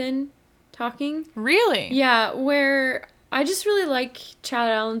Ethan talking. Really? Yeah, where I just really like Chad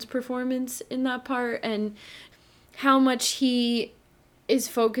Allen's performance in that part and how much he is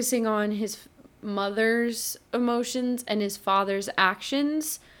focusing on his mother's emotions and his father's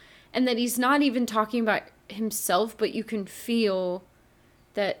actions, and that he's not even talking about himself, but you can feel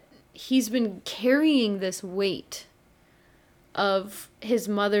that he's been carrying this weight of his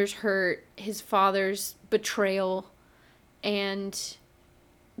mother's hurt, his father's betrayal, and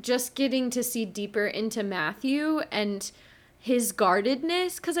just getting to see deeper into Matthew and his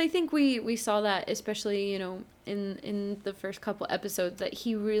guardedness, because I think we saw that, especially, you know, in the first couple episodes, that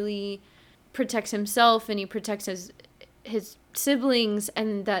he really protects himself and he protects his siblings,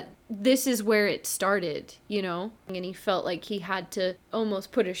 and that this is where it started, you know? And he felt like he had to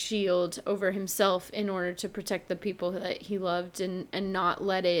almost put a shield over himself in order to protect the people that he loved and not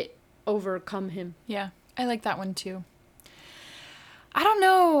let it overcome him. Yeah, I like that one too. I don't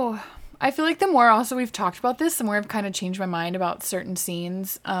know. I feel like the more also we've talked about this, the more I've kind of changed my mind about certain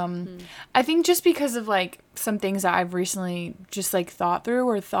scenes. I think just because of, like, some things that I've recently just, like, thought through,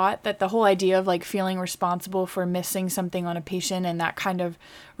 or thought that the whole idea of, like, feeling responsible for missing something on a patient and that kind of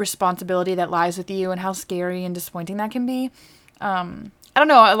responsibility that lies with you and how scary and disappointing that can be. I don't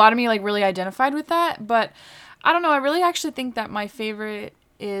know. A lot of me, like, really identified with that, but I don't know. I really actually think that my favorite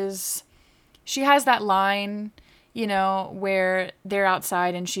is she has that line, you know, where they're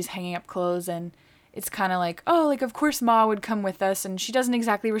outside and she's hanging up clothes, and it's kind of like, oh, like, of course Ma would come with us, and she doesn't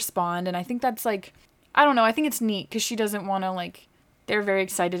exactly respond. And I think that's, like, I don't know, I think it's neat because she doesn't want to, like, they're very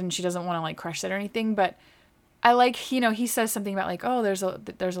excited and she doesn't want to, like, crush it or anything. But I like, you know, he says something about, like, oh, there's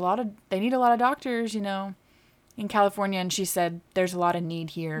a lot of, they need a lot of doctors, you know, in California. And she said, there's a lot of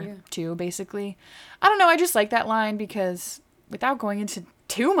need here too, basically. I don't know, I just like that line because, without going into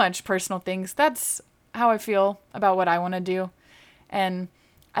too much personal things, that's how I feel about what I want to do. And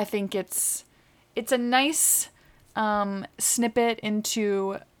I think it's a nice snippet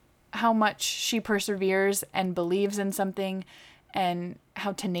into how much she perseveres and believes in something and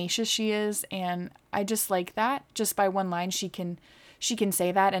how tenacious she is. And I just like that. Just by one line, she can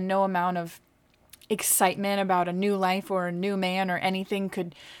say that, and no amount of excitement about a new life or a new man or anything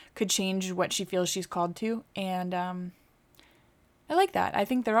could change what she feels she's called to. And I like that. I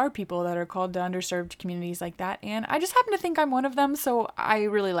think there are people that are called to underserved communities like that, and I just happen to think I'm one of them, so I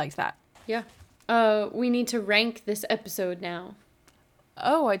really like that. Yeah. We need to rank this episode now.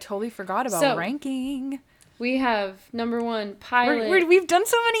 Oh, I totally forgot about ranking. We have number 1, Pilot. We've done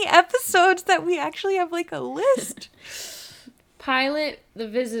so many episodes that we actually have, like, a list. Pilot, The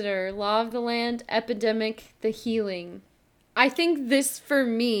Visitor, Law of the Land, Epidemic, The Healing. I think this, for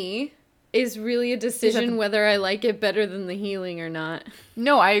me, is really a decision whether I like it better than the healing or not.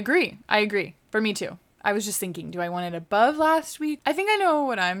 No, I agree. For me too. I was just thinking, do I want it above last week? I think I know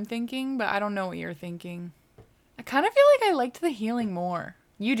what I'm thinking, but I don't know what you're thinking. I kind of feel like I liked the healing more.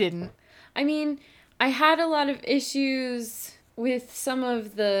 You didn't. I mean, I had a lot of issues with some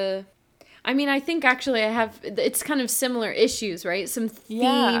of the... I mean, I think actually it's kind of similar issues, right? Some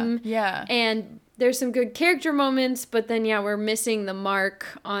theme. Yeah. And there's some good character moments, but then, we're missing the mark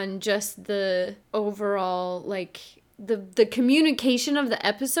on just the overall, like, the communication of the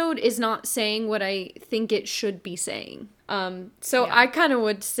episode is not saying what I think it should be saying. I kind of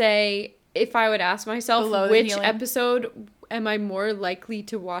would say, if I would ask myself which episode am I more likely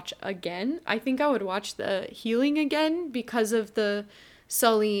to watch again, I think I would watch the healing again because of the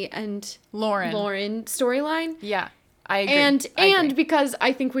Sully and Lauren storyline. Yeah, I agree. And because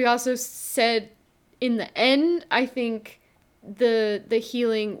I think we also said in the end, I think the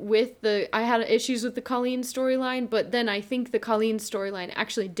healing with I had issues with the Colleen storyline, but then I think the Colleen storyline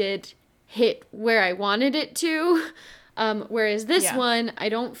actually did hit where I wanted it to. Whereas this one, I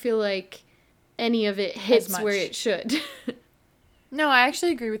don't feel like any of it hits where it should. No, I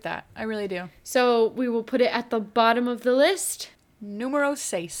actually agree with that. I really do. So we will put it at the bottom of the list. Numero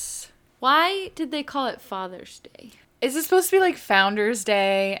 6. Why did they call it Father's Day? Is it supposed to be like Founders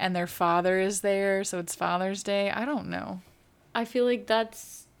Day and their father is there, so it's Father's Day? I don't know. I feel like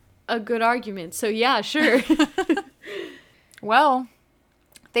that's a good argument. So yeah, sure. Well,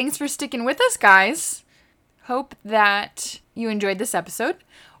 thanks for sticking with us, guys. Hope that you enjoyed this episode.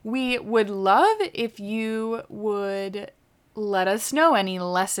 We would love if you would let us know any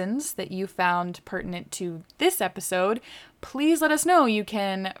lessons that you found pertinent to this episode. Please let us know. You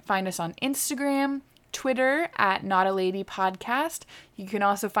can find us on Instagram, Twitter at Not a Lady Podcast. You can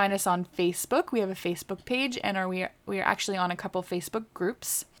also find us on Facebook. We have a Facebook page, and we are actually on a couple Facebook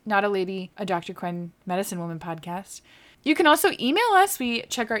groups. Not a Lady, a Dr. Quinn Medicine Woman podcast. You can also email us. We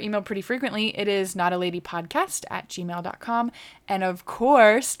check our email pretty frequently. It is notaladypodcast@gmail.com. And of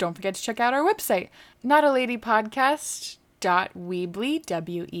course, don't forget to check out our website,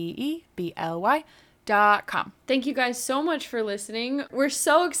 notaladypodcast.weebly.com. Thank you guys so much for listening. We're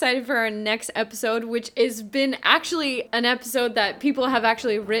so excited for our next episode, which has been actually an episode that people have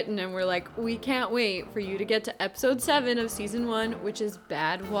actually written, and we're like, we can't wait for you to get to episode 7 of season 1, which is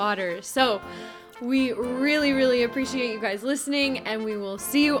Bad Water. So we really, really appreciate you guys listening, and we will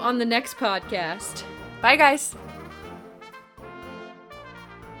see you on the next podcast. Bye, guys.